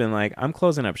have just been like, "I'm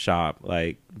closing up shop."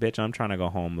 Like, bitch, I'm trying to go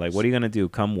home. Like, what are you gonna do?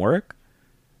 Come work?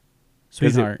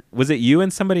 Sweetheart. Was it you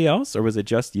and somebody else, or was it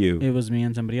just you? It was me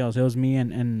and somebody else. It was me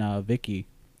and Vicky.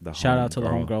 Shout out to the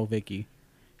homegirl Vicky.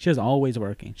 She was always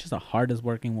working. She's the hardest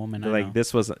working woman I know.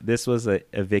 This was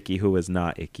a Vicky who was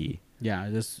not icky.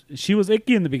 Yeah, she was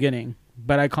icky in the beginning,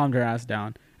 but I calmed her ass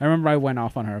down. I remember I went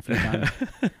off on her a few times.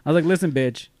 I was like, "Listen,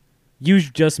 bitch, you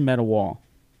just met a wall."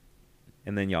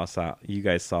 And then you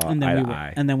guys saw and then eye we to were,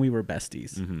 eye. And then we were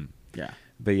besties. Mm-hmm. Yeah.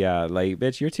 But yeah, like,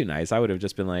 bitch, you're too nice. I would have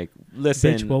just been like,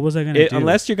 listen, bitch, what was I gonna do?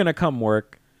 Unless you're gonna come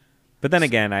work. But then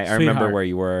again, I remember where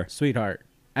you were. Sweetheart,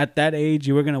 at that age,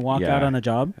 you were gonna walk out on a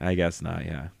job. I guess not.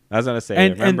 Yeah, I was gonna say,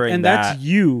 and that's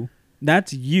you.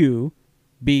 That's you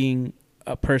being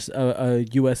a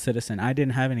U.S. citizen. I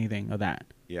didn't have anything of that.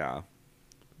 Yeah,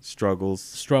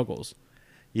 struggles.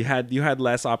 You had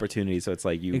less opportunity, so it's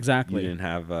like you didn't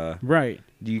have right.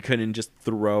 You couldn't just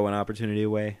throw an opportunity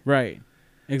away. Right.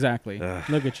 Exactly. Ugh.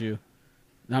 Look at you.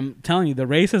 I'm telling you, the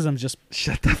racism's just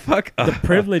shut the fuck up. The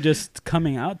privilege is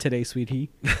coming out today, sweetie.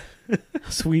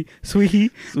 Sweetie.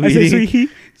 I say sweetie.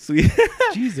 Sweet.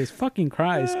 Jesus fucking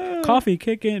Christ. Coffee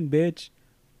kick in, bitch.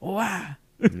 Wow.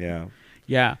 Yeah.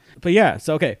 Yeah. But yeah,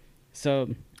 so okay.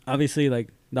 So obviously like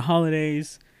the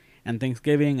holidays and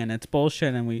Thanksgiving and it's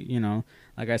bullshit, and we, you know,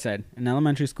 like I said, in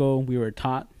elementary school we were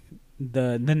taught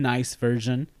the nice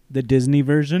version, the Disney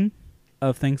version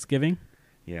of Thanksgiving.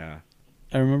 Yeah.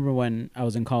 I remember when I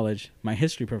was in college, my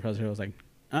history professor was like,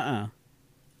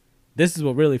 this is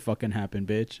what really fucking happened,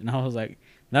 bitch. And I was like,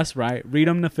 that's right. Read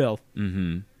them to filth.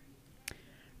 Mm-hmm.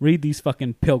 Read these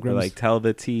fucking pilgrims. Like, tell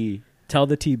the tea. Tell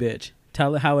the tea, bitch.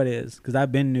 Tell it how it is. Because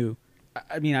I've been new.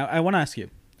 I mean, I want to ask you,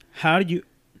 how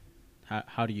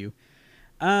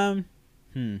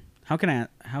can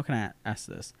I ask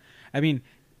this? I mean,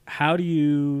 how do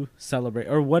you celebrate,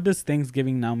 or what does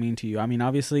Thanksgiving now mean to you? I mean,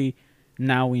 obviously,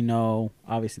 now we know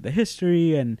obviously the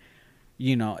history, and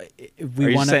you know, if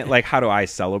we want to, like, how do I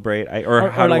celebrate, or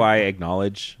how do I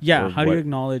acknowledge? Yeah, how do you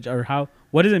acknowledge, or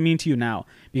what does it mean to you now?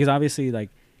 Because obviously, like,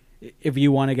 if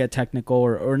you want to get technical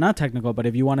or not technical, but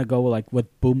if you want to go like with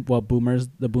what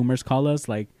the boomers call us,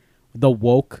 like the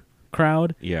woke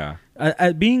crowd. Yeah.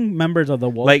 Being members of the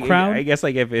woke crowd. I guess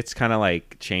like if it's kind of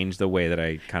like changed the way that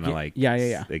I kind of like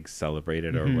like celebrate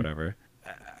it or whatever.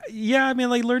 Yeah, I mean,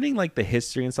 like learning like the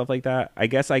history and stuff like that. I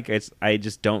guess like I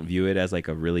just don't view it as like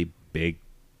a really big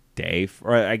day,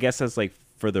 or I guess as like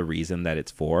for the reason that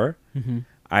it's for. Mm-hmm.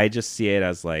 I just see it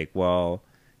as like, well,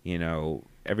 you know,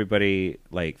 everybody,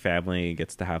 like family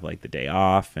gets to have like the day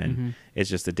off, and it's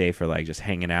just a day for like just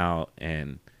hanging out,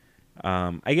 and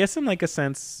I guess in like a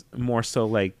sense more so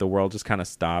like the world just kind of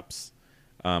stops,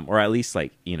 or at least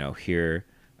like, you know, here,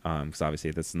 because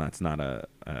obviously it's not a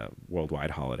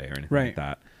worldwide holiday or anything like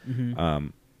that. Mm-hmm.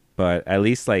 But at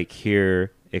least like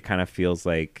here it kind of feels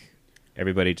like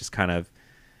everybody just kind of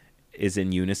is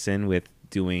in unison with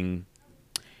doing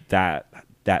that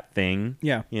thing.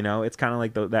 Yeah, you know, it's kind of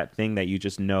like that thing that you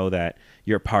just know that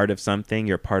you're part of something,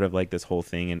 you're part of like this whole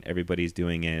thing, and everybody's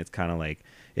doing it. It's kind of like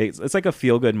it's like a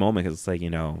feel good moment, because it's like, you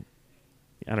know,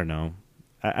 I don't know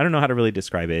how to really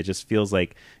describe it. It just feels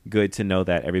like good to know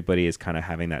that everybody is kind of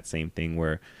having that same thing,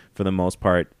 where for the most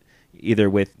part, either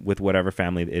with whatever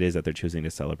family it is that they're choosing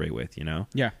to celebrate with, you know,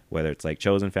 whether it's like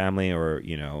chosen family or,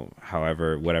 you know,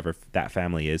 however, whatever that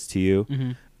family is to you.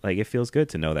 Mm-hmm. Like, it feels good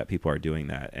to know that people are doing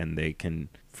that, and they can,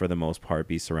 for the most part,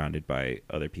 be surrounded by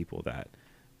other people that,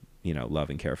 you know,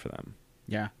 love and care for them.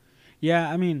 Yeah. Yeah.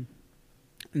 I mean,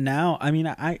 now, I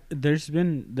mean, there's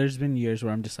been years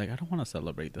where I'm just like, I don't want to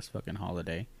celebrate this fucking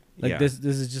holiday. Like, this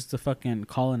is just a fucking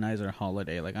colonizer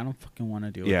holiday. Like, I don't fucking want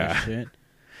to deal with this shit.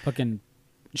 Fucking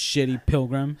shitty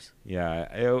pilgrims. Yeah.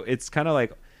 It's kind of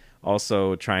like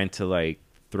also trying to like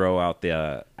throw out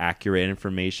the accurate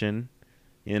information.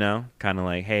 You know, kind of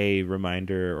like, hey,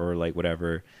 reminder, or like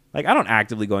whatever. Like, I don't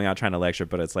actively going out trying to lecture,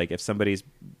 but it's like if somebody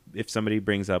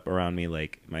brings up around me,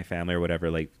 like my family or whatever,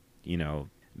 like, you know,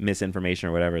 misinformation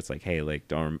or whatever, it's like, hey, like,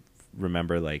 don't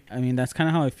remember, like. I mean, that's kind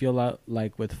of how I feel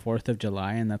like with 4th of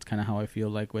July, and that's kind of how I feel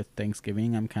like with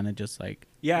Thanksgiving. I'm kind of just like,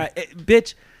 yeah,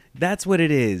 bitch, that's what it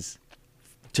is.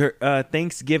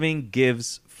 Thanksgiving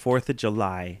gives 4th of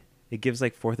July. It gives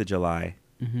like 4th of July,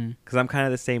 because I'm kind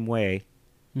of the same way.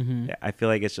 Mm-hmm. I feel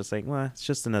like it's just like, well, it's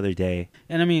just another day.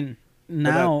 And I mean,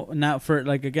 now for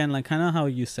like, again, like kind of how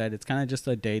you said, it's kind of just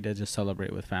a day to just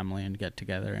celebrate with family and get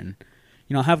together and,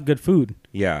 you know, have good food.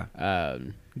 Yeah.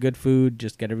 Good food,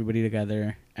 just get everybody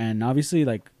together. And obviously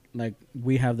like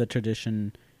we have the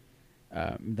tradition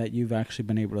that you've actually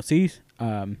been able to see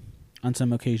on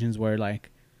some occasions where like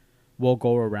we'll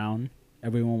go around,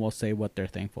 everyone will say what they're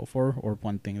thankful for, or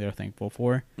one thing they're thankful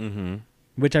for,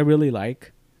 which I really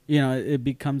like. You know, it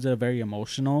becomes a very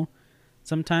emotional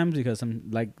sometimes, because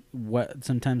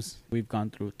sometimes we've gone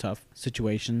through tough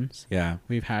situations. Yeah.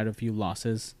 We've had a few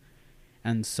losses,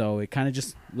 and so it kind of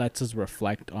just lets us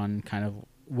reflect on kind of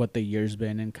what the year's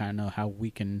been and kind of how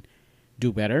we can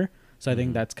do better. So I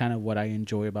think that's kind of what I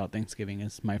enjoy about Thanksgiving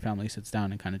is my family sits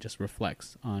down and kind of just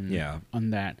reflects on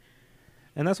that.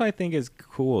 And that's what I think is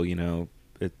cool, you know.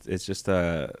 It's just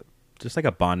like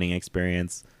a bonding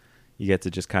experience. You get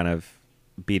to just kind of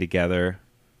be together.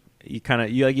 You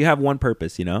have one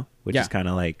purpose, you know, which is kind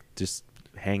of like just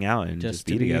hang out and just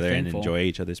be together and enjoy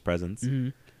each other's presence. Mm-hmm.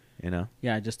 You know?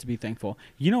 Yeah, just to be thankful.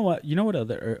 You know what?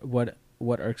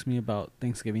 What irks me about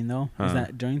Thanksgiving though is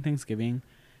that during Thanksgiving,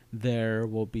 there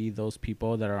will be those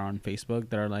people that are on Facebook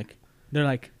that are like,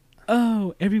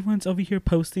 oh, everyone's over here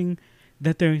posting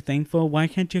that they're thankful. Why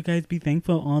can't you guys be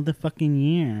thankful all the fucking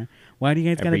year? Why do you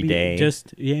guys gotta be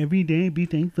just every day be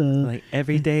thankful? Like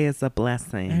every day is a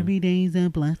blessing. Every day is a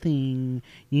blessing.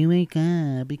 You wake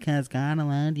up because God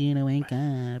allowed you to wake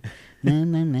up.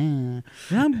 Nah,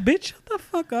 bitch, shut the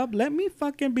fuck up. Let me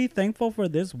fucking be thankful for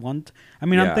this one.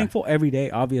 I'm thankful every day,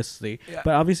 obviously. Yeah.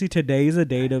 But obviously today is a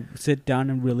day to sit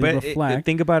down and really reflect.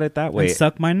 Think about it that way. And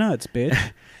suck my nuts, bitch.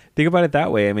 Think about it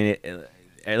that way. I mean,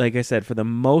 like I said, for the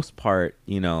most part,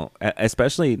 you know,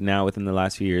 especially now within the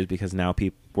last few years, because now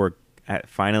people were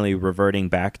finally reverting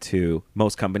back to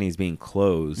most companies being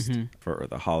closed for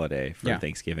the holiday for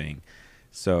Thanksgiving.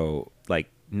 So like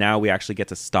now we actually get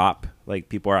to stop. Like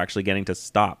people are actually getting to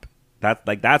stop.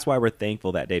 That's why we're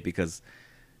thankful that day, because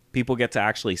people get to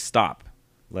actually stop,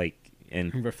 like,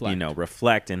 and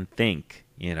reflect and think,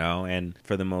 you know. And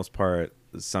for the most part,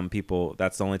 some people,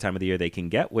 that's the only time of the year they can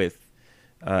get with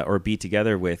or be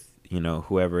together with, you know,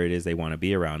 whoever it is they want to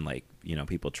be around. Like, you know,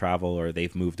 people travel or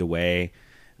they've moved away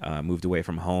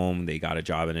from home. They got a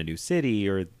job in a new city,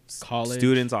 or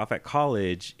students off at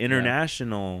college,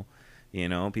 international, you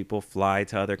know, people fly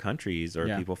to other countries, or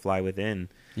people fly within,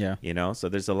 you know. So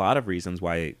there's a lot of reasons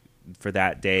why for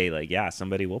that day, like,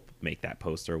 somebody will make that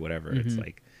post or whatever. It's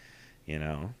like, you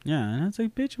know. Yeah, and it's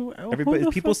like,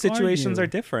 bitch, people's situations are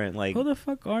different. Like, who the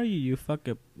fuck are you? You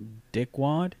fucking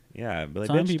dickwad. Yeah, but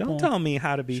like, bitch, don't tell me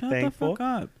how to be thankful. Shut the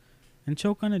fuck up and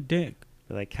choke on a dick.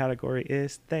 But like, category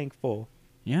is thankful.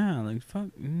 Yeah, like, fuck,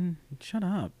 shut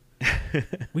up.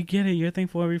 We get it. You're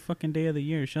thankful every fucking day of the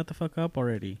year. Shut the fuck up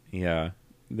already. Yeah,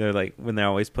 they're like, when they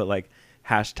always put like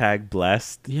hashtag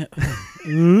blessed. Yeah.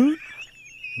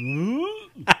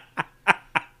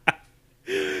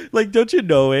 Like, don't you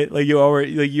know it? Like, you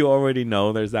already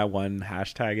know there's that one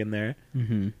hashtag in there.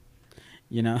 Mm-hmm.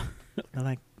 You know,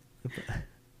 like,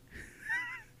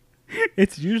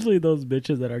 it's usually those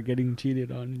bitches that are getting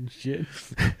cheated on and shit.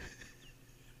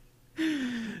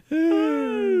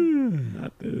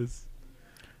 Not this.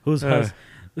 Whose husband?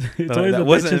 That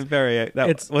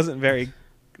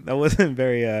wasn't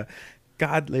very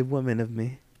godly woman of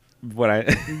me. What I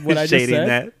just said?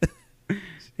 That.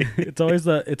 It's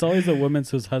always a woman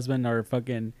whose husband are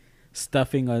fucking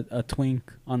stuffing a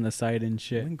twink on the side and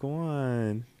shit. Go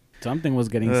on. Something was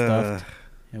getting stuffed.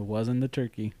 It wasn't the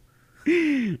turkey.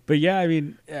 But yeah, I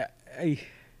mean,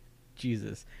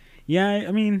 Jesus. Yeah,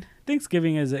 I mean,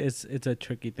 Thanksgiving it's a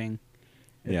tricky thing.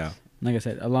 It's, like I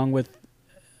said, along with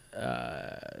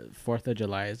 4th of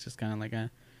July, it's just kind of like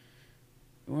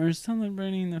we're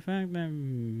celebrating the fact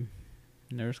that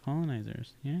there's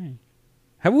colonizers. Yay.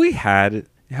 Have we had a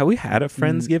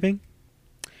Friendsgiving?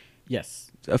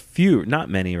 Yes. A few, not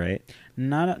many, right?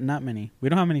 Not many. We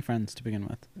don't have many friends to begin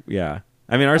with. Yeah.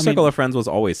 I mean, our circle of friends was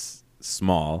always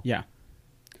small. Yeah.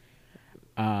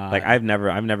 Like I've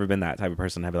never been that type of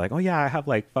person. I'd be like, oh yeah, I have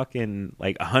like fucking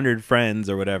like 100 friends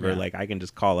or whatever. Yeah. Like I can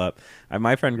just call up.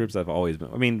 My friend groups have always been.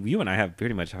 I mean, you and I have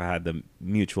pretty much had the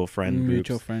mutual friend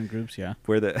groups. Yeah.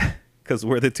 Because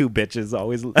we're the two bitches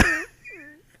always.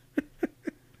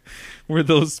 We're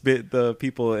the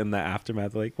people in the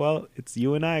aftermath. Like, well, it's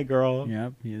you and I, girl.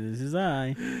 Yep. Yeah, this is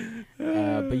I.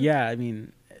 But yeah, I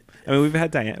mean, we've had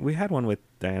Diana. We had one with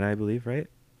Diana, I believe, right?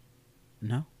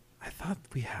 No. I thought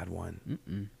we had one.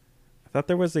 Mm-mm. I thought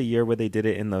there was a year where they did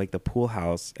it in the pool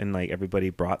house and like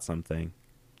everybody brought something.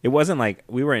 It wasn't like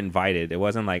we were invited. It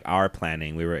wasn't like our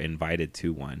planning. We were invited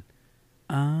to one.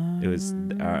 It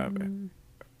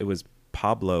was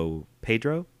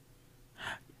Pedro.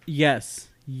 Yes.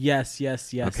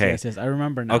 Okay. Yes. I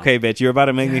remember now. Okay, bitch, you're about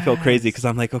to make me feel crazy because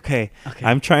I'm like, okay,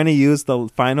 I'm trying to use the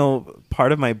final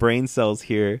part of my brain cells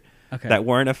here that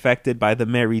weren't affected by the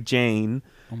Mary Jane.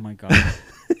 Oh my God.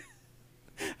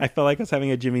 I felt like I was having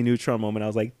a Jimmy Neutron moment. I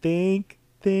was like, think.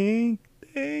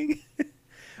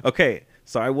 Okay,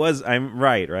 so I'm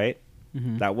right?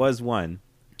 Mm-hmm. That was one.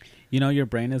 You know, your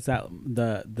brain is that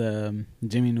the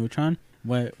Jimmy Neutron.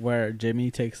 where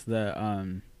Jimmy takes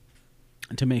the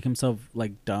to make himself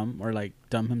like dumb or like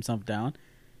dumb himself down.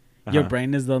 Your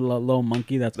brain is the little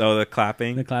monkey that's the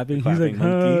clapping. The clapping. The clapping He's like,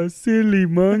 monkey. Silly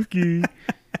monkey.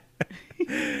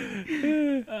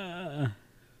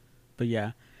 But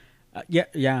yeah.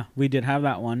 Yeah, we did have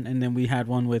that one, and then we had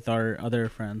one with our other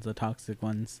friends, the toxic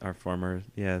ones. Our former,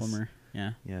 yes.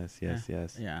 Yeah. Yes.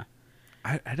 Yeah.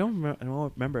 I don't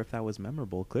remember if that was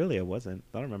memorable. Clearly, it wasn't.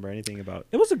 I don't remember anything about.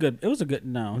 It was a good.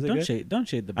 No, Was it good? Don't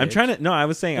shade the bitch. I'm trying to. No, I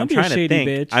was saying. Don't I'm be a trying to shady think.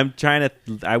 bitch. I'm trying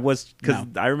to. I was because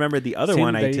No. I remember the other See,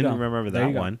 one. I there you didn't go. remember There you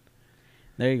that go. one.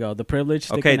 There you go. The privilege.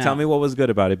 Okay, tell out. me what was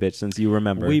good about it, bitch. Since you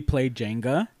remember. We played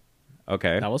Jenga.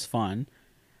 Okay. That was fun.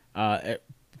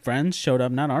 Friends showed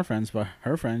up. Not our friends, but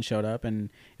her friends showed up,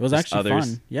 and it was Just actually others.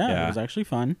 fun. Yeah, it was actually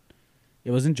fun. It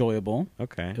was enjoyable.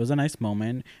 Okay. It was a nice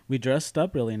moment. We dressed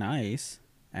up really nice,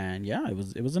 and yeah, it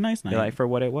was a nice night. You like for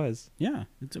what it was. Yeah,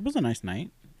 it was a nice night.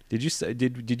 Did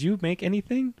you make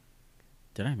anything?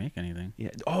 Did I make anything? Yeah.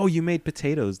 Oh, you made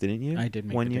potatoes, didn't you? I did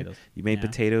make One potatoes. year. You made Yeah.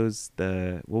 potatoes.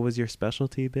 What was your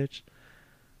specialty, bitch?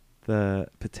 The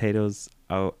potatoes.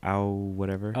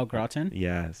 Whatever. Au gratin.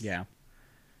 Yes. Yeah,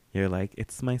 You're like,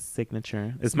 it's my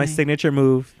signature. It's my signature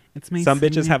move. it's my. Some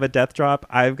bitches have a death drop.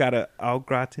 I've got a au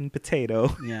gratin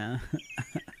potato. Yeah.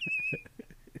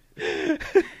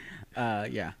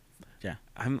 Yeah.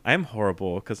 I'm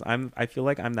horrible because I feel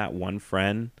like I'm that one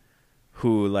friend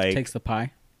who like Takes the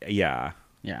pie. yeah.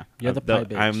 Yeah, you're the pie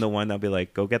bitch. I'm the one that'll be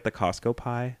like, go get the Costco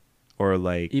pie, or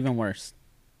like Even worse.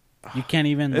 You can't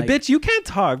even. Like, bitch, you can't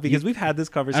talk because we've had this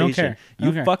conversation. care. I You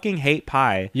don't care. fucking hate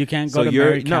pie. You can't So go to you're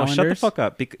Mary Callender's. shut the fuck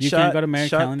up. You can't go to Mary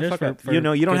Callender's for you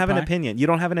don't good have an pie? opinion. You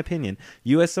don't have an opinion.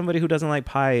 You as somebody who doesn't like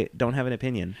pie don't have an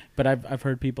opinion. But I've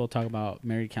heard people talk about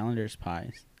Mary Callender's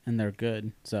pies, and they're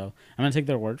good. So I'm gonna take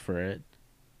their word for it.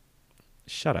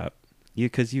 Shut up.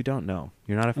 Because you don't know.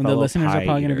 You're not a And fellow the listeners pie are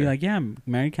probably gonna be eater. like, "Yeah,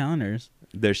 Mary Callender's."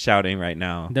 They're shouting right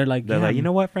now. They're like, They're yeah, like, you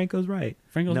know what? Franco's right.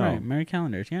 Franco's No. right. Mary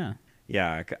Callender's, yeah.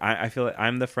 Yeah, I feel like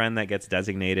I'm the friend that gets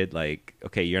designated like,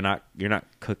 okay, you're not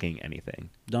cooking anything.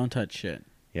 Don't touch shit.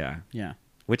 Yeah. Yeah.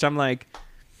 Which I'm like,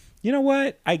 you know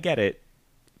what? I get it.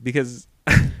 Because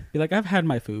Be like, I've had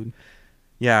my food.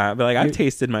 yeah, but like I've You-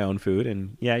 tasted my own food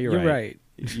and yeah, you're right.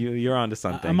 You're onto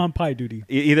something. I'm on pie duty.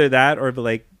 Either that or be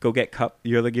like go get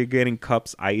you're getting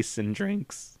cups, ice and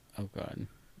drinks. Oh God,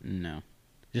 no.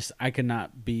 Just I could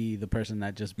not be the person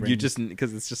that just brings. You just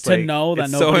because it's just to like know that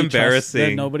it's nobody so trusts, that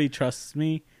embarrassing. nobody trusts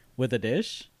me with a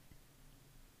dish.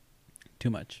 Too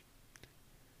much.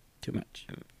 Too much.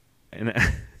 And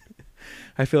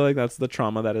I feel like that's the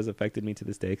trauma that has affected me to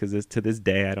this day because to this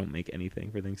day I don't make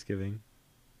anything for Thanksgiving.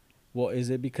 Well, is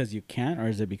it because you can't, or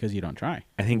is it because you don't try?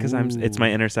 I think because it's my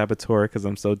inner saboteur because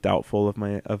I'm so doubtful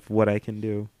of what I can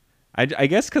do. I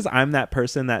guess because I'm that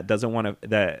person that doesn't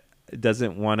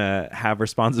want to have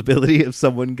responsibility if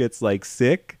someone gets like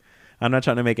sick. I'm not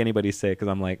trying to make anybody sick because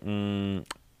I'm like, I'm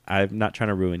not trying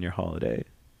to ruin your holiday.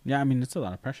 Yeah, I mean it's a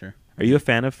lot of pressure. Are you a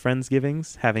fan of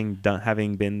Friendsgivings,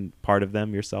 having been part of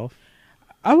them yourself?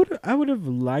 I would have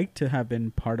liked to have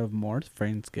been part of more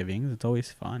Friendsgivings. It's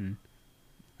always fun.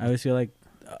 I always feel like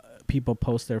people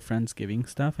post their Friendsgiving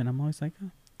stuff, and I'm always like, oh,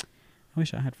 I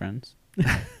wish I had friends.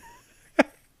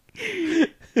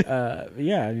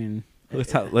 Yeah, I mean,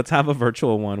 Let's have a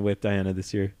virtual one with Diana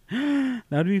this year.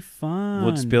 that'd be fun.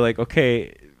 We'll just be like,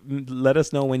 okay, let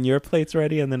us know when your plate's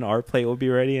ready, and then our plate will be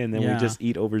ready, and then we Yeah. just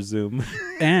eat over Zoom.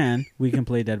 and we can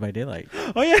play Dead by Daylight.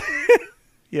 Oh yeah,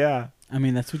 yeah. I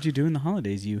mean, that's what you do in the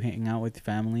holidays. You hang out with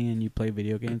family and you play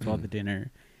video games while the dinner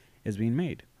is being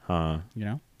made. Huh. You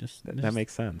know, just That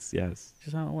makes sense. Yes.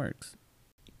 just how it works.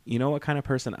 You know what kind of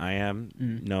person I am,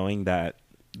 Mm. knowing that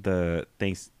the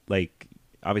things like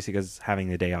obviously because having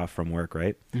the day off from work,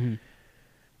 right? Mm-hmm.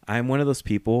 I'm one of those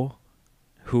people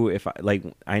who, if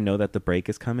I know that the break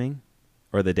is coming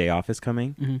or the day off is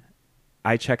coming, Mm-hmm.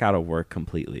 I check out of work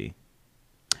completely.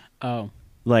 Oh,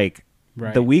 Like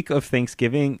right. the week of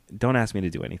Thanksgiving, don't ask me to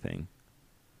do anything.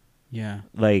 Yeah.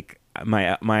 Like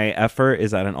my effort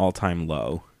is at an all-time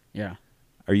low. Yeah.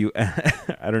 Are you?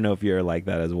 I don't know if you're like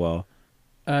that as well.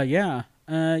 Yeah.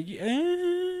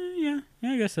 Yeah.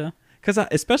 I guess so. Because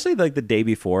especially like the day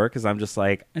before, because I'm just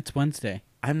like It's Wednesday.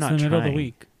 I'm It's not the middle trying. of the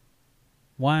week.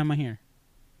 Why am I here?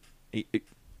 I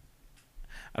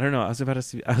don't know. I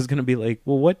was gonna be like,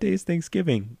 well, what day is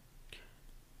Thanksgiving?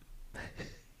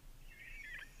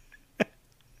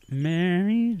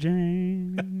 Mary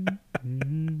Jane.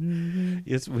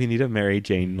 Yes, we need a Mary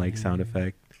Jane like sound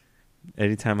effect.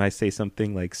 Anytime I say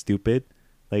something like stupid,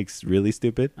 like really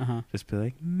stupid, Uh-huh. just be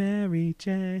like Mary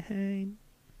Jane.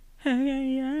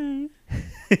 Hey.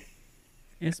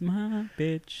 It's my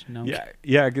bitch. No.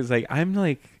 Yeah, because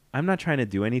I'm not trying to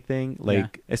do anything,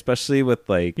 like especially with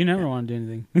like You never want to do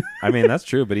anything. I mean that's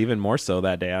true, but even more so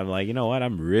that day I'm like, you know what,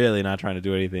 I'm really not trying to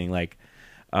do anything, like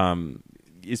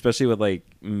especially with like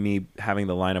me having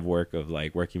the line of work of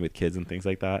like working with kids and things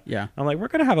like that. Yeah. I'm like, we're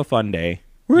gonna have a fun day.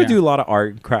 We're gonna do a lot of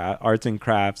arts and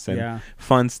crafts and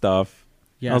fun stuff.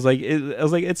 Yeah. I was like,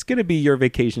 it's gonna be your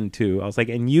vacation too. I was like,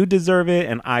 and you deserve it,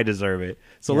 and I deserve it.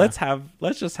 So let's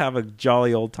just have a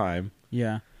jolly old time.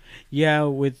 Yeah. Yeah,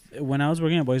 when I was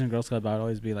working at Boys and Girls Club, I'd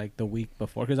always be like the week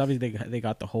before, because obviously they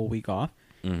got the whole week off.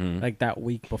 Mm-hmm. Like that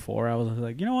week before, I was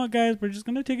like, you know what, guys, we're just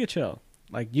gonna take a chill.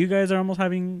 Like you guys are almost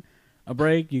having a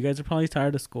break. You guys are probably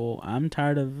tired of school. I'm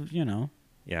tired of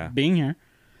being here.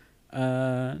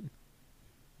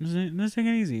 Let's take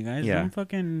it easy, guys. Yeah. Don't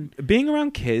fucking being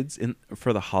around kids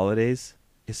for the holidays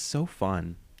is so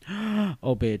fun.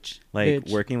 Oh, bitch. Like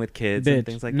bitch. working with kids bitch. and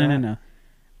things like that. No.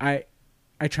 I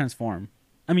transform.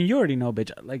 I mean, you already know,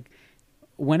 bitch. Like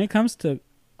when it comes to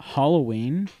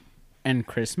Halloween and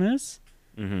Christmas,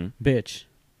 bitch.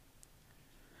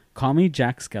 Call me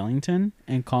Jack Skellington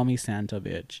and call me Santa,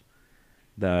 bitch.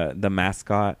 The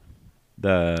mascot,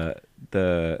 the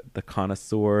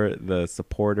connoisseur, the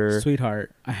supporter,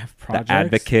 sweetheart. I have projects. the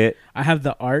advocate. I have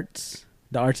the arts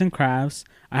and crafts.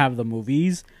 I have the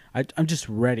movies. I'm just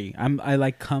ready. I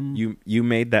like come. You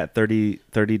made that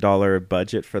 $30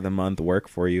 budget for the month work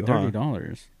for you, huh?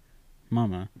 $30,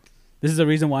 mama. This is the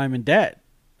reason why I'm in debt.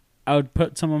 I would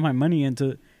put some of my money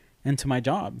into my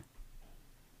job.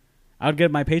 I would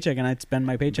get my paycheck and I'd spend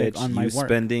my paycheck on my work.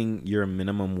 Spending your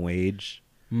minimum wage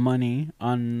money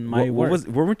on my work.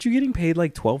 Weren't you getting paid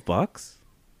like $12?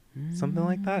 Something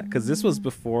like that? Because this was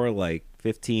before like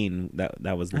 15.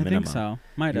 That was the minimum. I think so.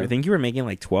 Might have. I think you were making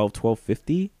like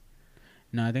 12.50.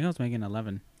 No, I think I was making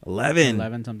 11.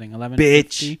 11 something. 11. Bitch.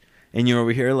 50. And you're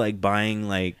over here like buying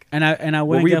like. And I wouldn't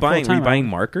what were you get buying? full-time. Were you buying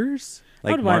markers?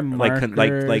 Like markers,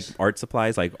 like art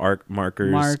supplies, like art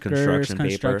markers,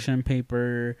 construction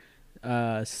paper,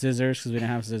 scissors because we didn't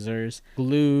have scissors,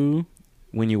 glue.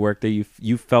 When you worked there,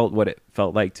 you felt what it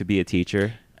felt like to be a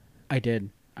teacher. I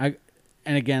did. And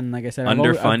again, like I said,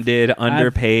 underfunded,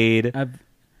 underpaid.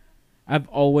 I've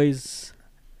always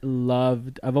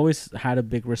had a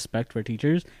big respect for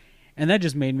teachers, and that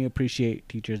just made me appreciate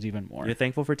teachers even more. You're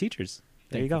thankful for teachers.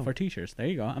 There you go. For teachers. There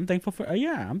you go. I'm thankful for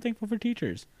I'm thankful for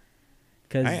teachers.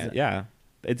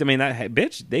 It's, I mean, that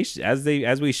bitch,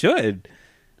 as we should.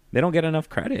 They don't get enough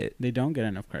credit. They don't get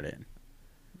enough credit.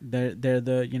 They're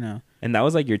the And that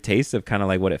was like your taste of kind of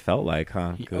like what it felt like,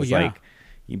 huh? Oh, yeah. Like,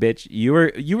 you were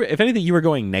if anything you were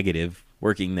going negative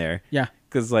working there. Yeah.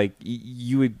 Because like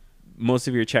you would, most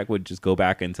of your check would just go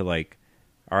back into like,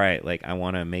 all right, like I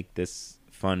want to make this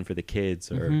fun for the kids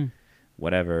or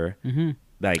whatever. Mm-hmm.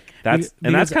 Like that's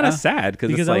kind of sad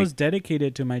because I was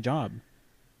dedicated to my job.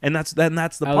 And that's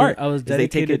the part. I was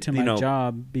dedicated to my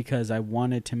job because I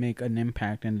wanted to make an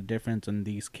impact and a difference in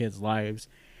these kids' lives.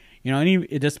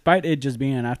 Despite it just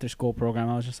being an after-school program,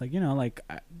 I was just like,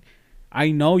 I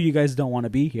know you guys don't want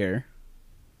to be here.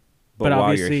 But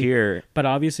while you're here... But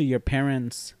obviously your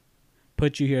parents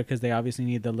put you here because they obviously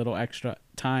need the little extra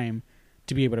time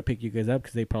to be able to pick you guys up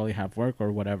because they probably have work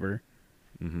or whatever.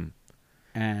 Mm-hmm.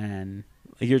 And...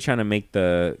 You're trying to make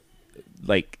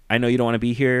I know you don't want to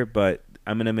be here, but...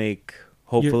 I'm gonna make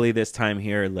hopefully this time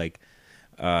here like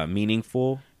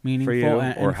meaningful for you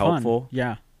or helpful,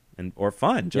 fun. or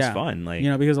fun, just fun, like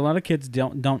because a lot of kids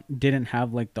didn't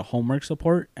have like the homework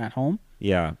support at home.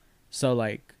 Yeah. So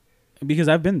like, because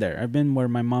I've been there, where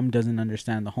my mom doesn't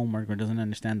understand the homework or doesn't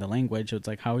understand the language. So it's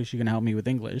like, how is she gonna help me with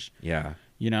English? Yeah.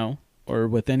 Or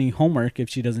with any homework if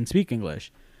she doesn't speak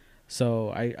English.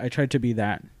 So I tried to be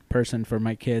that person for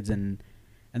my kids and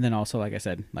then also, like I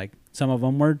said, like some of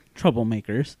them were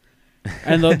troublemakers.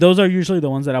 And those are usually the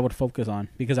ones that I would focus on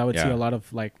because I would see a lot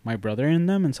of like my brother in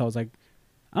them. And so I was like,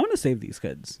 I want to save these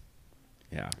kids.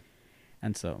 Yeah.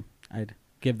 And so I'd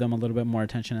give them a little bit more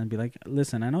attention and be like,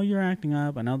 listen, I know you're acting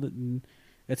up. I know that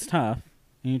it's tough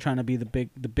and you're trying to be the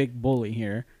big bully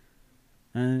here.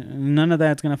 And none of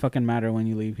that's going to fucking matter when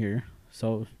you leave here.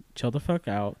 So chill the fuck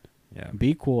out. Yeah.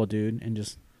 Be cool, dude. And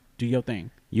just do your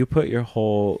thing. You put your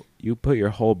whole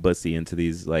bussy into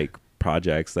these like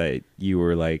projects that you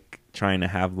were like trying to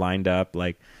have lined up.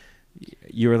 Like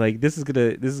you were like, this is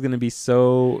gonna be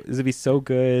so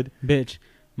good. Bitch,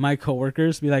 my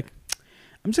coworkers be like,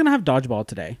 I'm just gonna have dodgeball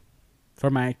today for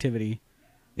my activity.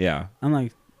 Yeah. I'm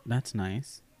like, that's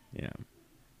nice. Yeah.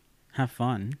 Have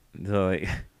fun. So like,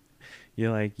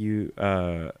 you're like you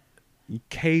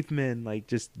cavemen, like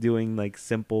just doing like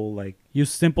simple like you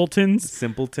simpletons.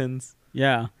 Simpletons.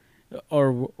 Yeah,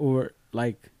 or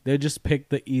like they just pick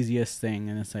the easiest thing,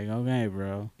 and it's like, okay,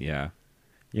 bro. Yeah.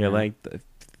 Yeah. Like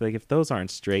if those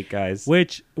aren't straight guys.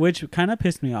 Which kind of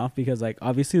pissed me off because like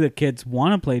obviously the kids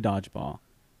want to play dodgeball,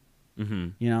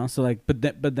 Mm-hmm. so like but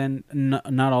then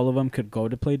not all of them could go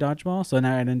to play dodgeball, so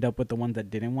now I'd end up with the ones that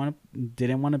didn't want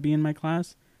to be in my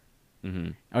class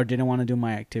Mm-hmm. or didn't want to do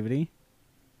my activity.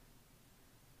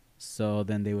 So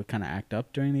then they would kind of act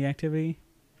up during the activity,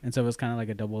 and so it was kind of like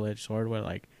a double-edged sword where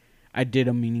like I did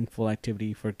a meaningful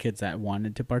activity for kids that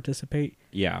wanted to participate,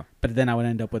 Yeah. but then I would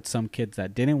end up with some kids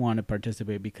that didn't want to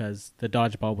participate because the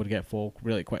dodgeball would get full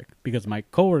really quick because my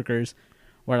coworkers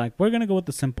were like, we're going to go with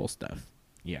the simple stuff.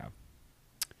 Yeah.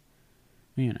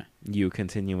 You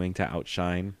continuing to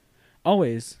outshine.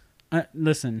 Always.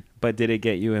 Listen. But did it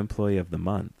get you Employee of the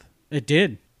Month? It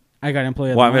did. I got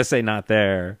Employee of Well, the I'm going Month. to say not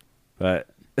there, but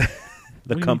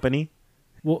the company.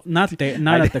 Well, not at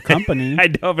the company. I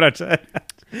know, but I'm trying.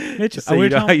 Mitch, So you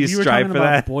know how you we were strive talking for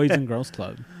about that? Boys and Girls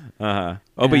Club. Oh,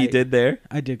 And but you did there?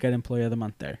 I did get Employee of the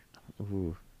Month there.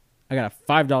 Ooh. I got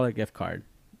a $5 gift card,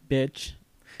 bitch,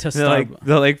 to They're Starbucks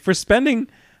like for spending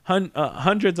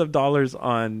hundreds of dollars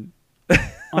on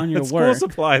on your school work.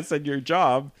 supplies and your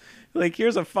job. Like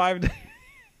here's a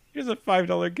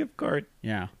 $5 gift card.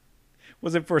 Yeah,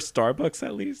 Was it for Starbucks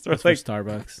at least, or it's for like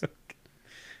Starbucks.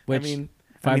 Which I mean,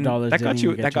 $5 that got didn't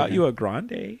you even that get got you a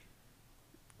grande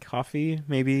coffee,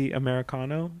 maybe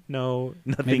Americano. No,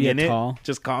 nothing Maybe a in it. tall.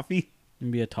 Just coffee.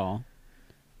 maybe a tall.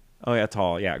 Oh yeah,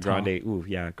 tall. Yeah, Tall. grande. Ooh,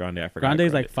 yeah, grande. I forgot. Grande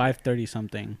is like $5.30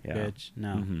 something, Yeah. bitch.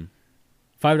 No, Mhm.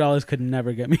 $5 could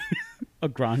never get me a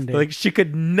grande. Like she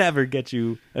could never get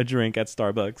you a drink at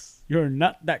Starbucks. You're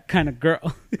not that kind of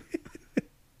girl.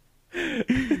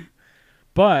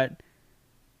 But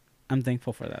I'm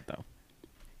thankful for that though.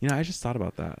 You know, I just thought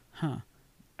about that. Huh?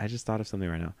 I just thought of something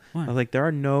right now. What? I was like,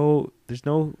 there's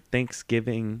no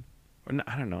Thanksgiving, or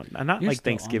I don't know, not You're like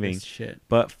still on Thanksgiving, this shit.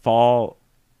 but fall.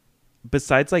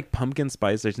 Besides like pumpkin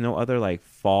spice, there's no other like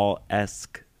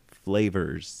fall-esque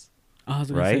flavors. Oh, I was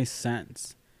gonna right? say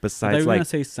scents. I thought you Besides were gonna like,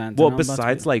 say scents. well,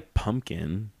 besides like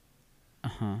pumpkin,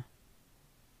 uh-huh.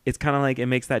 it's kind of like it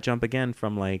makes that jump again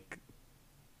from like.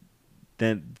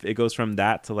 Then it goes from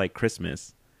that to like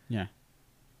Christmas. Yeah.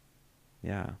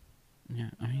 Yeah.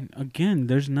 Yeah. I mean, again,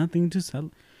 there's nothing to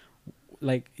sell.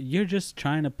 Like, you're just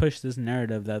trying to push this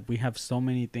narrative that we have so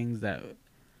many things that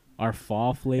are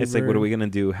fall flavored. It's like, what are we gonna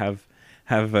do? Have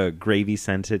a gravy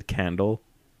scented candle?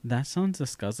 That sounds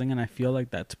disgusting, and I feel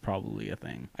like that's probably a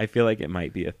thing. I feel like it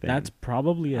might be a thing. That's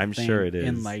probably a I'm thing sure it is.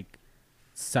 in like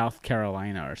South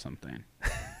Carolina or something.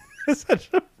 such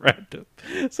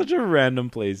a random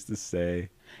place to say.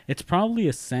 It's probably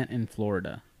a scent in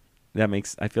Florida.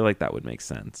 I feel like that would make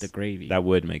sense. The gravy. That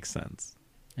would make sense.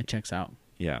 It checks out.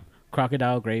 Yeah.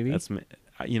 Crocodile gravy.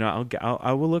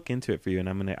 I will look into it for you,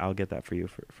 and I'll get that for you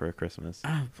for Christmas.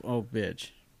 Oh,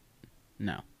 bitch.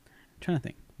 No. I'm trying to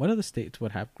think. What other states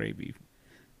would have gravy?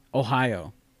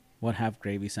 Ohio would have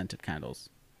gravy scented candles.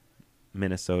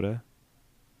 Minnesota.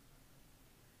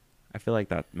 I feel like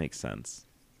that makes sense.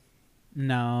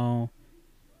 No.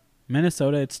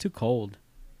 Minnesota, it's too cold.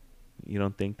 You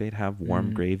don't think they'd have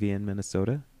warm gravy in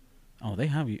Minnesota? Oh, they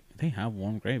have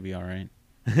warm gravy, all right.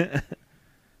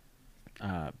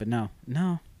 But no,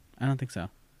 I don't think so.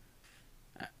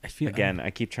 I feel Again, I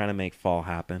keep trying to make fall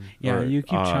happen. Yeah, or, you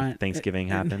keep trying. Thanksgiving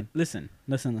happen. Listen.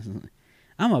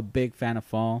 I'm a big fan of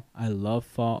fall. I love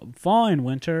fall. Fall and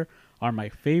winter are my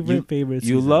favorite You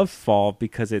seasons. love fall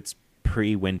because it's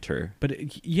pre-winter. But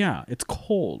it's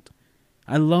cold.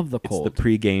 I love the cold. It's the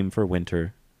pre-game for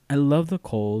winter. I love the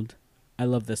cold. I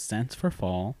love the scents for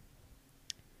fall.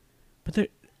 But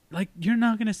you're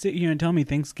not gonna sit here and tell me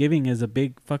Thanksgiving is a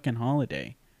big fucking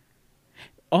holiday.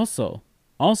 Also,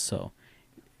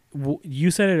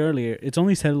 you said it earlier. It's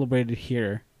only celebrated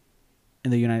here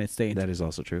in the United States. That is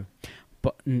also true.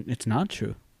 But it's not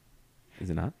true. Is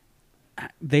it not?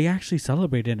 They actually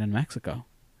celebrate it in Mexico.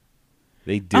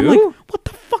 They do? I'm like, what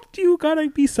the fuck do you gotta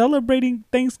be celebrating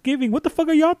Thanksgiving? What the fuck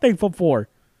are y'all thankful for?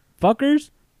 Fuckers?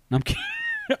 No, I'm kidding.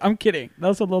 I'm kidding. That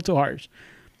was a little too harsh.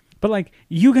 But like,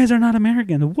 you guys are not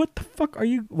American. What the fuck are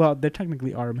you? Well, they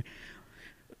technically are.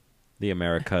 The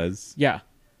Americas. Yeah.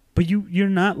 But you're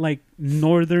not like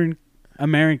Northern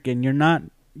American. You're not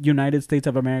United States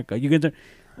of America. You guys are.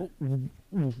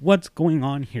 What's going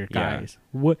on here, guys?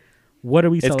 Yeah. What are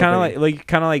we? It's kind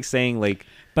of like saying like,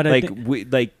 but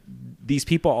like these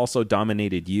people also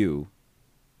dominated you,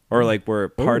 or like were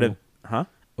part of, huh?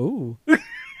 Ooh.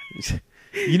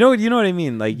 You know what I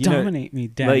mean? Like dominate me,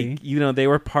 daddy. Like they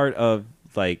were part of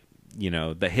like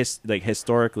the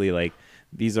historically like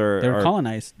these are they were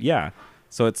colonized. Yeah.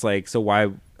 So it's like, so why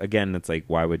again? It's like,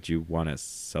 why would you want to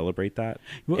celebrate that?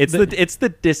 Well, It's the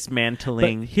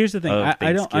dismantling. But here's the thing: of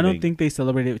I don't Thanksgiving. think they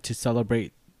celebrate it to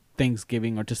celebrate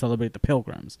Thanksgiving or to celebrate the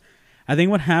Pilgrims. I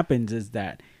think what happens is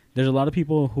that there's a lot of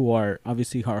people who are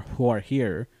obviously who are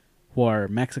here, who are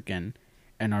Mexican,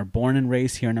 and are born and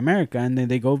raised here in America, and then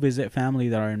they go visit family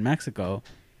that are in Mexico.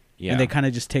 Yeah. And they kind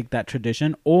of just take that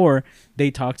tradition, or they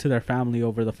talk to their family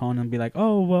over the phone and be like,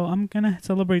 "Oh, well, I'm gonna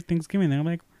celebrate Thanksgiving." And I'm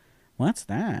like, "What's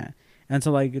that?" And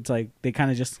so like it's like they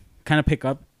kind of pick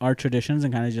up our traditions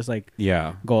and kind of just like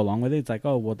Yeah. go along with it. It's like,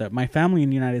 "Oh, well, that my family in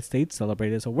the United States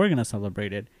celebrated, so we're gonna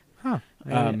celebrate it." Huh.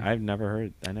 I've never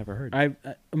heard. I never heard. I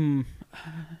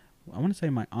want to say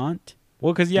my aunt.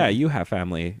 Well, because you have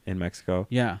family in Mexico.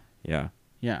 Yeah, Yeah.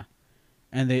 yeah,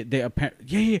 and they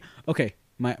apparently okay.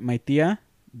 My tia,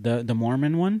 the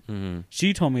Mormon one, Mm-hmm.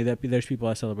 she told me that there's people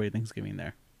that celebrate Thanksgiving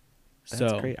there.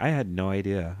 That's great. I had no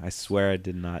idea. I swear I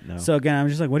did not know. So again, I'm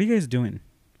just like, what are you guys doing?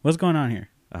 What's going on here?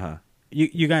 Uh-huh.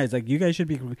 You guys should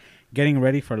be getting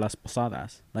ready for Las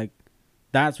Posadas. Like,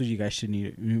 that's what you guys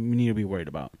need to be worried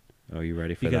about. Oh, you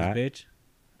ready for Because that? bitch,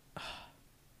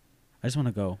 I just want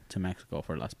to go to Mexico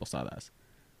for Las Posadas.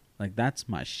 Like, that's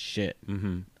my shit.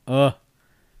 Mm-hmm.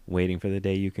 Waiting for the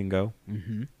day you can go.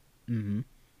 I'm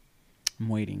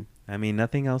waiting. I mean,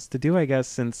 nothing else to do, I guess,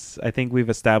 since I think we've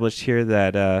established here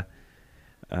that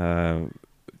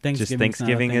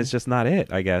Thanksgiving is just not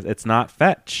it, I guess. It's not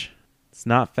fetch. It's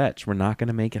not fetch. We're not going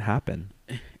to make it happen.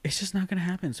 It's just not gonna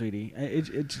happen, sweetie.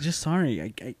 It's just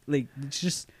sorry. Like, it's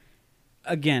just,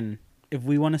 again, if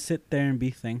we want to sit there and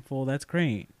be thankful, that's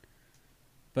great.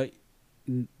 But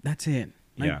that's it.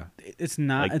 Like, Yeah. It's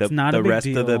not. Like It's not a the big rest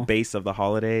deal. of the base of the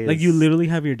holidays. Like, you literally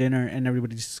have your dinner and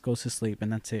everybody just goes to sleep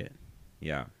and that's it.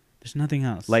 Yeah. There's nothing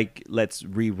else. Like, let's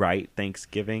rewrite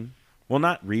Thanksgiving. Well,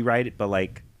 not rewrite it, but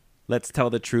like, let's tell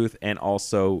the truth and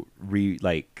also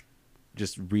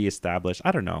just reestablish.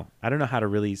 I don't know how to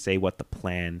really say what the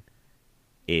plan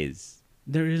is.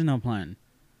 there is no plan.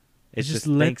 It's just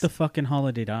let the fucking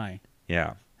holiday die.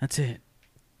 Yeah. That's it.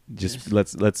 Just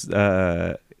let's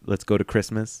go to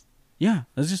Christmas. Yeah,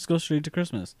 let's just go straight to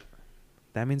Christmas.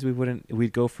 That means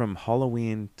we'd go from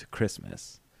Halloween to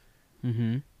Christmas.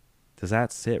 Mm-hmm. Does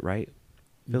that sit right?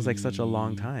 Feels like such a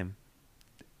long time.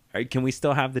 All right, can we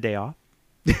still have the day off?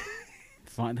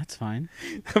 Fine, that's fine.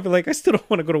 I feel like I still don't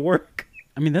want to go to work.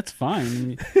 I mean, that's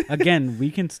fine. Again, we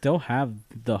can still have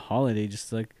the holiday.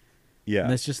 Just like, Yeah.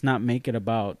 let's just not make it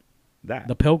about That.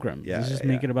 the Pilgrims. Yeah, let's just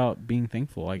yeah. make it about being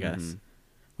thankful, I guess. Mhm.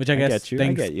 Which I guess get you,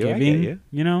 I get you, I Thanksgiving, get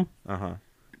you. know. Uh-huh.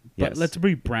 But Yes. let's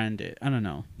rebrand it. I don't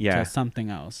know. Yeah. To something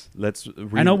else. Let's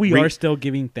I know we are still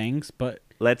giving thanks, but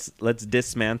let's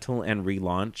dismantle and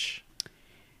relaunch.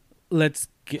 let's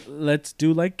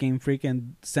do like Game Freak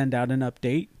and send out an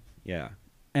update Yeah.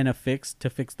 and a fix to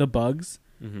fix the bugs.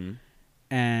 Mm-hmm.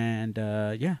 And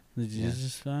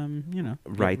just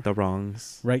Right the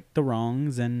wrongs. right the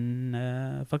wrongs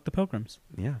and fuck the Pilgrims.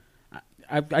 Yeah.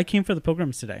 I came for the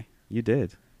Pilgrims today. You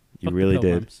did. You Fuck the really did.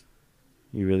 Pilgrims.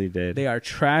 You really did. They are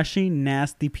trashy,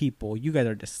 nasty people. You guys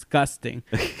are disgusting.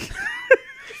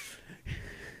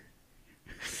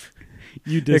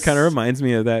 It kind of reminds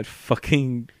me of that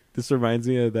fucking. This reminds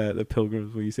me of that the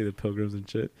Pilgrims when you say the Pilgrims and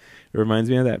shit. It reminds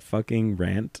me of that fucking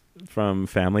rant from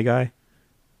Family Guy,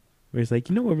 where he's like,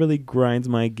 you know what really grinds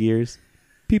my gears?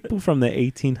 People from the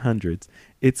 1800s.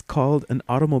 It's called an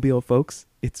automobile, folks.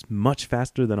 It's much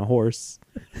faster than a horse.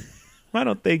 Why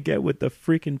don't they get with the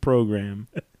freaking program?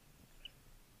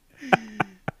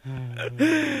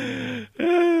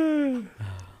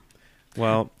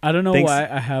 Well, I don't know thanks- why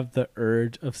I have the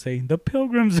urge of saying the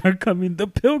Pilgrims are coming. The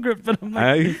Pilgrims, but I'm like,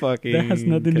 I fucking that has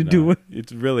nothing to do cannot. with.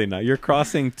 It's really not. You're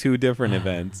crossing two different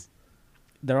events.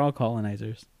 They're all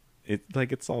colonizers.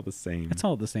 It's all the same. It's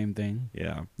all the same thing.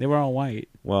 Yeah. They were all white.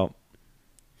 Well,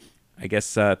 I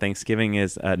guess Thanksgiving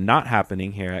is not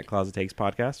happening here at Closet Takes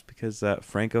Podcast because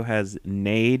Franco has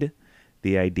nayed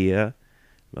the idea.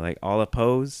 We're like, all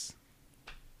oppose?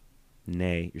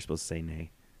 Nay. You're supposed to say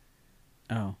nay.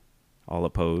 Oh, All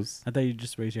oppose? I thought you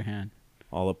just raise your hand.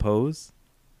 All oppose?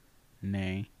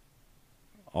 Nay.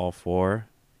 All for?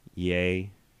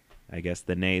 Yay. I guess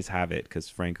the nays have it because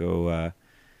Franco,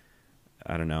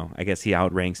 I don't know. I guess he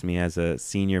outranks me as a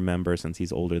senior member since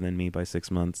he's older than me by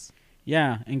 6 months.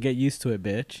 Yeah, and get used to it,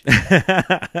 bitch.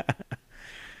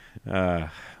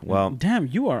 Well, Damn,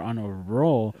 you are on a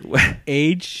roll.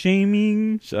 Age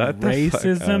shaming, Shut the fuck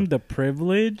racism, up. the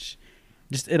privilege.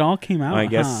 Just it all came out. I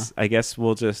guess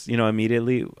we'll just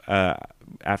immediately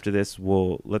after this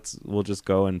we'll just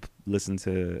go and listen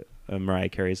to Mariah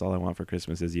Carey's "All I Want for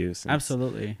Christmas Is You."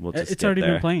 Absolutely, we'll just it's get already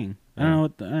there. been playing. I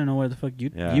don't know where the fuck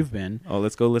you've been. Oh,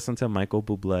 let's go listen to Michael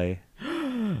Bublé.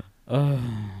 Oh,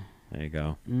 There you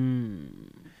go. mm.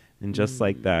 And just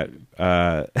like that,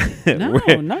 No,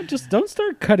 not just. Don't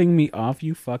start cutting me off,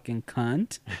 you fucking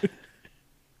cunt. I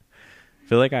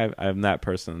feel like I'm that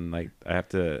person. Like I have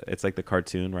to. It's like the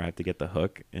cartoon where I have to get the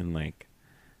hook and like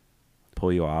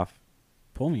pull you off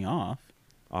Pull me off.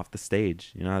 the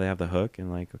stage. You know how they have the hook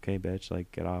and like, okay, bitch,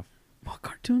 like get off. What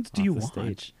cartoons do off you the watch?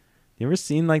 stage. You ever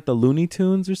seen like the Looney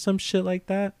Tunes or some shit like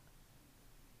that?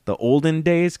 The olden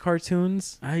days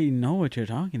cartoons. I know what you're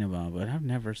talking about, but I've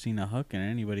never seen a hook and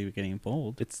anybody getting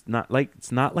pulled. It's not like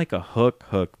a hook,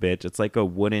 bitch. It's like a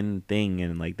wooden thing,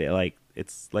 and like they like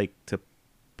it's like to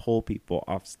pull people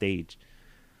off stage.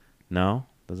 No,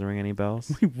 doesn't ring any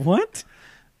bells. Wait, what?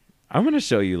 I'm gonna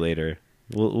show you later.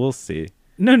 We'll see.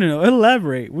 No.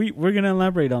 Elaborate. We're gonna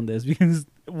elaborate on this because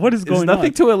what is going on? There's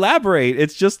nothing to elaborate.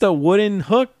 It's just a wooden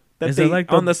hook that Is they it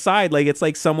like on the side. Like it's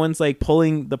like someone's like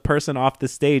pulling the person off the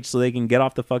stage so they can get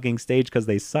off the fucking stage because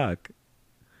they suck.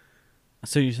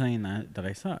 So you're saying that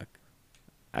I suck?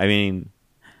 I mean,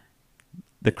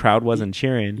 the crowd wasn't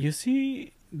cheering. You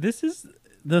see, this is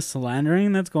the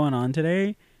slandering that's going on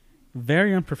today.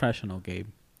 Very unprofessional, Gabe.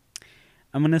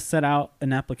 I'm gonna set out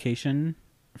an application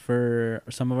for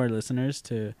some of our listeners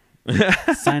to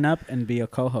sign up and be a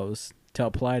co-host, to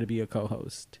apply to be a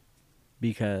co-host,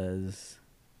 because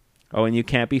Oh, and you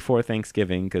can't be for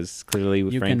Thanksgiving because clearly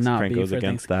you Frank cannot be goes for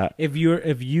against that. if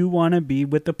you want to be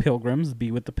with the Pilgrims,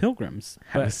 be with the Pilgrims.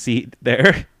 Have a But seat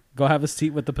there. go have a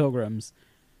seat with the Pilgrims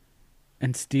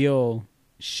and steal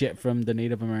shit from the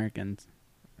Native Americans.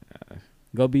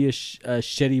 Go be a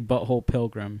shitty butthole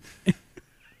pilgrim.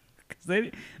 Because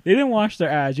they didn't wash their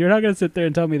ass. You're not going to sit there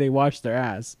and tell me they washed their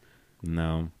ass.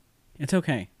 No. It's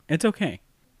okay. It's okay.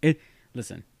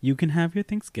 Listen, you can have your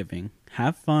Thanksgiving.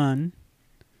 Have fun.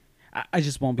 I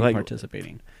just won't be Like-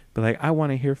 participating. But like, I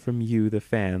want to hear from you, the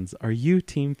fans. Are you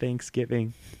Team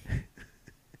Thanksgiving?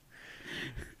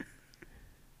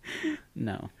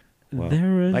 No. Well,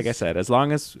 There is... Like I said, as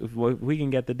long as we can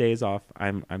get the days off,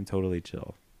 I'm totally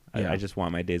chill. Yeah. I just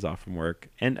want my days off from work,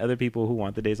 and other people who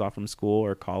want the days off from school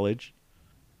or college,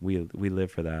 we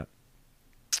live for that.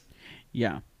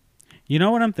 Yeah. You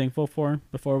know what I'm thankful for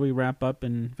before we wrap up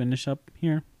and finish up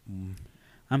here?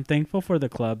 I'm thankful for the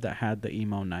club that had the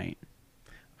emo night.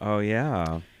 Oh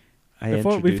yeah, I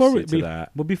Before introduced we you to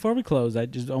that. Well, before we close, I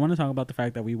want to talk about the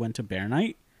fact that we went to Bear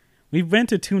Night. We've been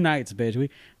to 2 nights, bitch.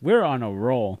 We're on a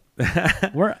roll.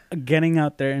 We're getting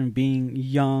out there and being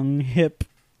young, hip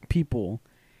people.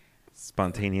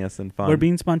 Spontaneous and fun. We're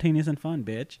being spontaneous and fun,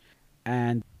 bitch.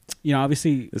 And you know,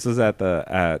 obviously, This was at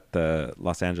the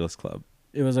Los Angeles club.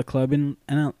 it was a club in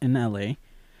LA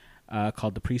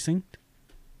called the Precinct.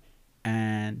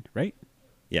 And right?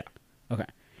 Yeah. Okay.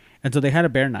 And so they had a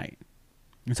bear night.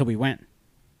 And so we went.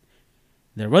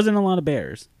 There wasn't a lot of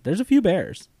bears. There's a few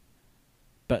bears.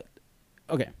 But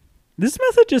okay. This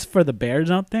message is for the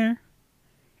bears out there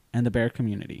and the bear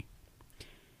community.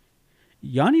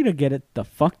 Y'all need to get it the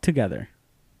fuck together.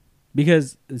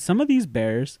 Because some of these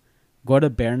bears go to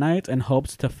bear nights in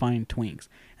hopes to find twinks.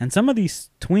 And some of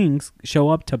these twinks show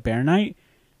up to bear night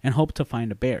and hope to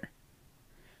find a bear.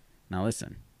 Now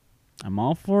listen. I'm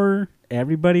all for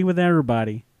everybody with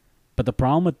everybody. But the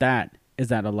problem with that is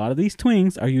that a lot of these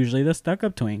twinks are usually the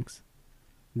stuck-up twinks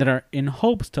that are in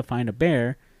hopes to find a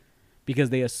bear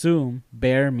because they assume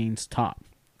bear means top.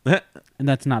 And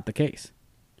that's not the case,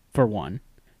 for one.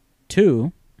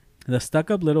 2, the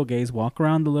stuck-up little gays walk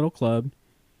around the little club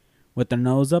with their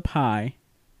nose up high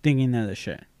thinking they're the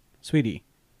shit. Sweetie,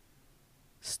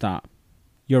 stop.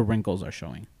 Your wrinkles are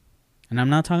showing. And I'm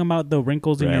not talking about the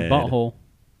wrinkles in your Red. butthole.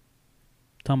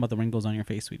 I'm talking about the wrinkles on your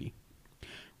face, sweetie.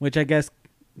 Which I guess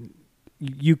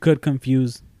you could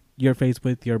confuse your face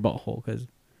with your butthole because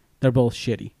they're both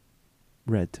shitty.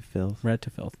 Red to filth. Red to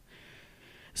filth.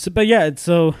 So, but yeah,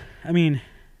 so, I mean,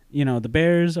 you know, the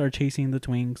bears are chasing the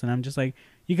twinks, and I'm just like,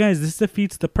 you guys, this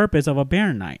defeats the purpose of a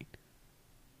bear night.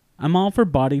 I'm all for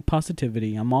body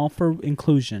positivity. I'm all for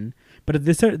inclusion. But if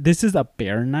this is a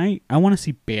bear night, I want to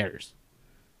see bears.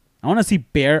 I want to see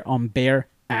bear on bear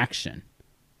action.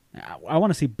 I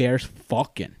want to see bears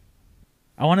fucking.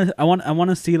 I want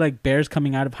to see like bears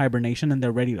coming out of hibernation and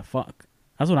they're ready to fuck.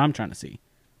 That's what I'm trying to see.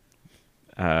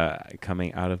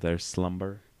 Coming out of their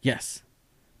slumber. Yes,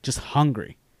 just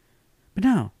hungry. But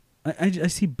no, I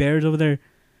see bears over there.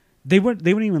 They wouldn't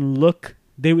even look.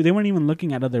 They weren't even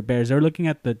looking at other bears. They were looking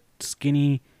at the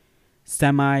skinny,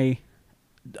 semi,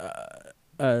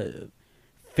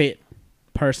 fit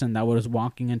person that was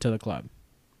walking into the club.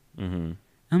 Mm-hmm.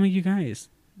 I'm like, you guys,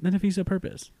 then defeats the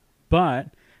purpose. But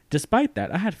despite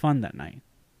that, I had fun that night.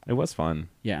 It was fun.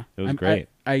 Yeah. It was great.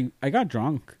 I got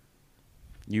drunk.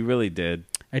 You really did.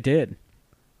 I did.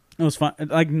 It was fun.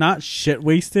 Like, not shit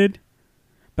wasted,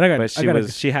 but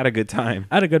She had a good time.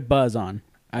 I had a good buzz on.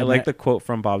 I like the quote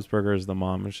from Bob's Burgers, the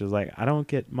mom, and she's like,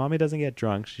 Mommy doesn't get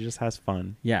drunk. She just has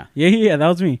fun. Yeah. That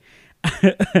was me.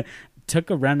 Took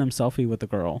a random selfie with the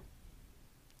girl.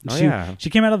 Oh, She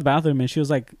came out of the bathroom and she was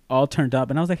like all turned up,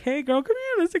 and I was like, "Hey girl, come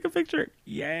here, let's take a picture."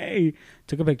 Yay.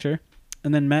 Took a picture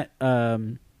and then met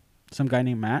some guy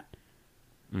named Matt.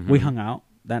 Mm-hmm. We hung out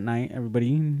that night,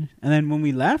 everybody. And then when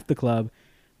we left the club,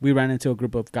 we ran into a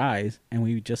group of guys and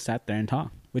we just sat there and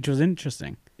talked, which was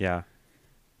interesting. Yeah.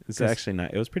 It's actually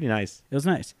nice. It was pretty nice. It was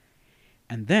nice.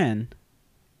 And then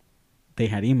they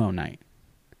had emo night.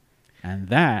 And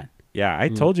that... Yeah, I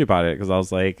told you about it because I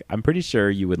was like, I'm pretty sure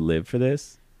you would live for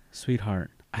this.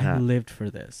 Sweetheart, I lived for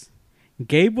this.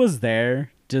 Gabe was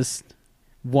there just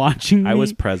watching me. I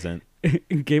was present.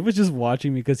 Gabe was just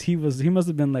watching me because he must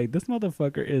have been like, this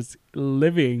motherfucker is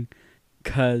living,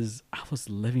 because I was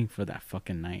living for that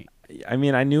fucking night. I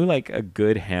mean, I knew like a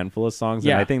good handful of songs,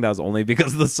 and I think that was only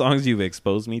because of the songs you've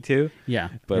exposed me to. Yeah.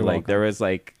 But like there was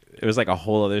like a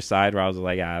whole other side where I was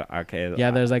like, yeah, okay.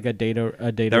 Yeah, there's like a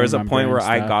data. There was a point where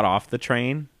I got off the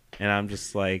train and I'm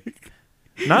just like,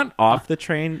 not off the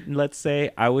train, let's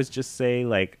say. I was just say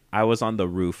like I was on the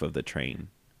roof of the train.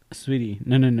 Sweetie,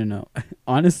 no.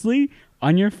 Honestly,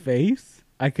 on your face,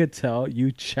 I could tell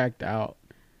you checked out.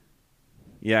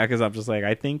 Yeah, because I'm just like,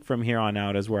 I think from here on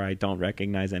out is where I don't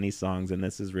recognize any songs, and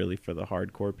this is really for the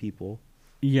hardcore people.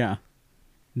 Yeah.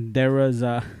 There was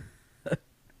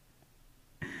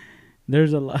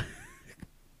there's a lot.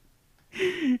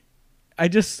 I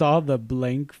just saw the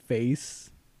blank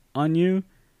face on you.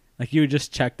 Like you were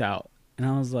just checked out. And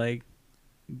I was like,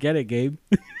 get it, Gabe.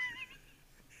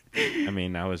 I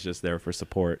mean, I was just there for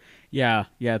support. Yeah.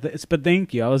 But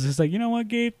thank you. I was just like, you know what,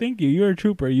 Gabe? Thank you. You're a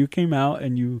trooper. You came out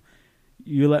and you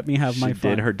let me have my fun. She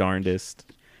did her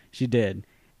darndest. She did.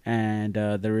 And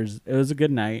it was a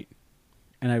good night.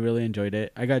 And I really enjoyed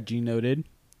it. I got G-noted,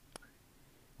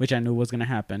 which I knew was going to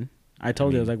happen. I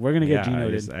told you, I was like, we're going to get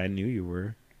G-noted. I knew you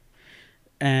were.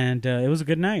 And it was a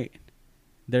good night.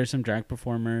 There's some drag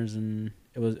performers, and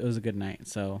it was a good night.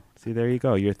 So see, there you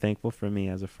go. You're thankful for me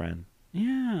as a friend.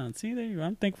 Yeah, see, there you go.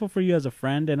 I'm thankful for you as a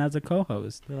friend and as a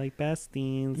co-host. We're like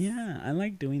besties. Yeah, I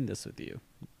like doing this with you.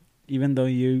 Even though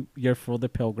you're for the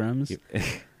pilgrims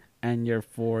and you're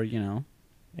for,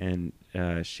 And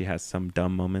she has some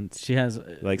dumb moments. She has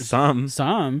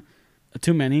some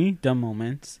too many dumb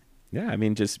moments. Yeah, I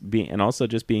mean, just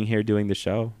being here doing the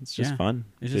show. It's just fun.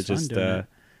 It's just fun doing it.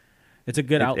 It's a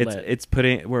good outlet.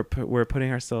 We're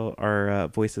putting our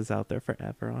voices out there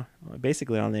forever,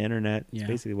 basically on the internet. It's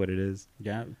basically what it is.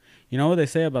 Yeah, you know what they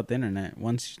say about the internet?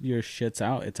 Once your shit's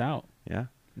out, it's out. Yeah.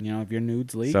 If your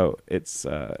nudes leak. So it's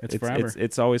forever.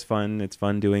 It's always fun. It's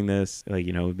fun doing this. Like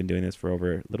we've been doing this for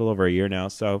a little over a year now.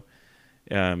 So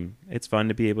it's fun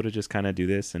to be able to just kind of do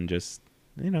this and just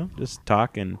just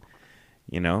talk and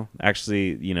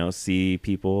actually see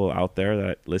people out there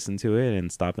that listen to it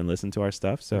and stop and listen to our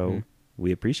stuff. So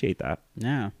we appreciate that.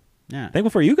 Yeah. Thankful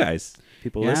for you guys,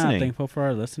 people listening. Thankful for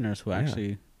our listeners who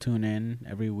actually tune in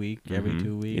every week, every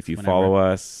 2 weeks. If you follow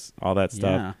us, all that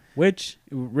stuff. Yeah. Which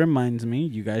reminds me,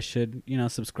 you guys should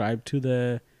subscribe to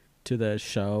the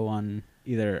show on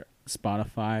either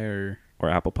Spotify or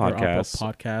Apple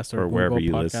Podcasts or wherever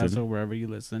you Podcasts listen or wherever you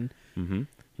listen. Mm-hmm.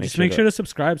 Just make sure to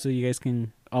subscribe so you guys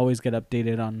can always get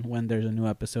updated on when there's a new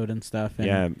episode and stuff.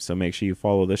 And so make sure you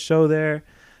follow the show there,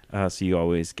 so you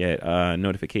always get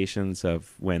notifications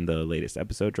of when the latest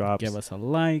episode drops. Give us a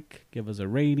like, give us a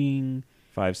rating,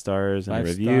 5 stars and a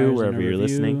review wherever you're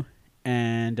listening,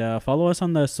 and follow us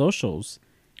on the socials.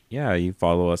 Yeah, you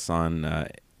follow us on.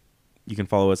 You can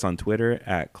follow us on Twitter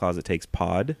at Closet Takes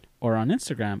Pod. Or on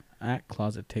Instagram at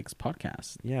Closet Takes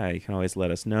Podcast. Yeah, you can always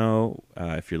let us know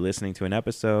if you're listening to an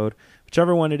episode,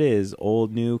 whichever one it is,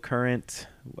 old, new, current.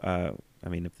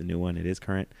 If the new one, it is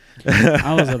current.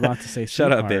 I was about to say,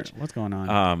 shut up, bitch. What's going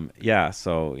on? Yeah,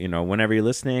 so, whenever you're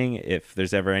listening, if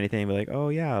there's ever anything, be like, oh,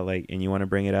 yeah, and you want to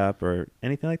bring it up or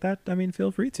anything like that,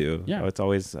 feel free to. Yeah. It's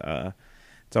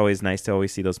always nice to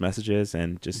always see those messages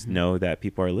and just know that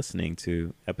people are listening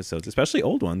to episodes, especially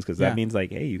old ones, because that means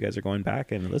hey, you guys are going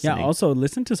back and listening. Yeah, also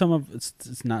listen to some of,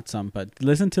 it's not some, but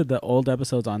listen to the old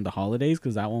episodes on the holidays,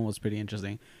 because that one was pretty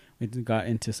interesting. We got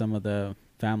into some of the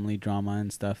family drama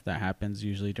and stuff that happens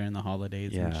usually during the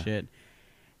holidays and shit,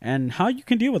 and how you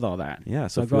can deal with all that. Yeah,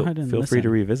 so go ahead and feel free to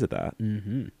revisit that.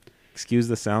 Mm-hmm. Excuse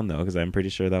the sound though, because I'm pretty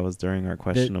sure that was during our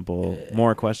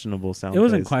more questionable sound. It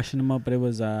wasn't questionable, but it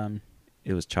was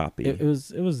It was choppy. It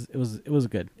was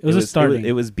good. It was a starting.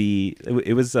 It was B.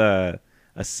 It was a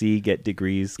C get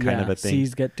degrees kind of a thing.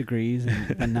 C's get degrees,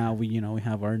 and now we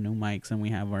have our new mics and we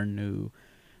have our new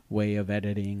way of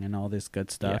editing and all this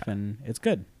good stuff, and it's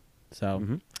good.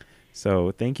 So,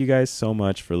 So thank you guys so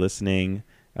much for listening.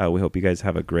 We hope you guys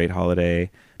have a great holiday,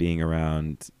 being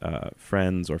around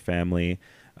friends or family.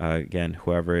 Again,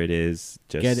 whoever it is,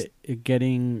 just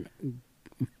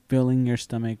filling your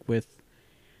stomach with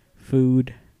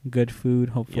good food,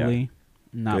 hopefully.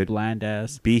 Not good. Bland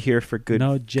ass. Be here for good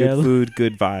jelly. food,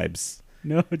 good vibes.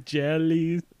 No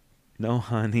jellies. No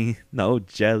honey, no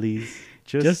jellies.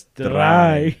 Just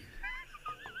dry.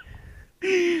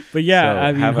 But yeah, So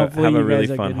I mean, hopefully have a you really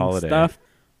guys are fun getting holiday. stuff.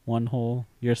 One hole,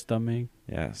 your stomach.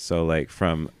 Yeah. So like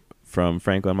from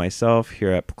Franco and myself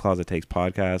here at Closet Takes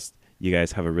Podcast, you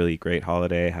guys have a really great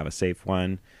holiday. Have a safe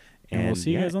one. And we'll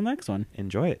see you guys on the next one.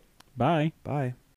 Enjoy it. Bye. Bye.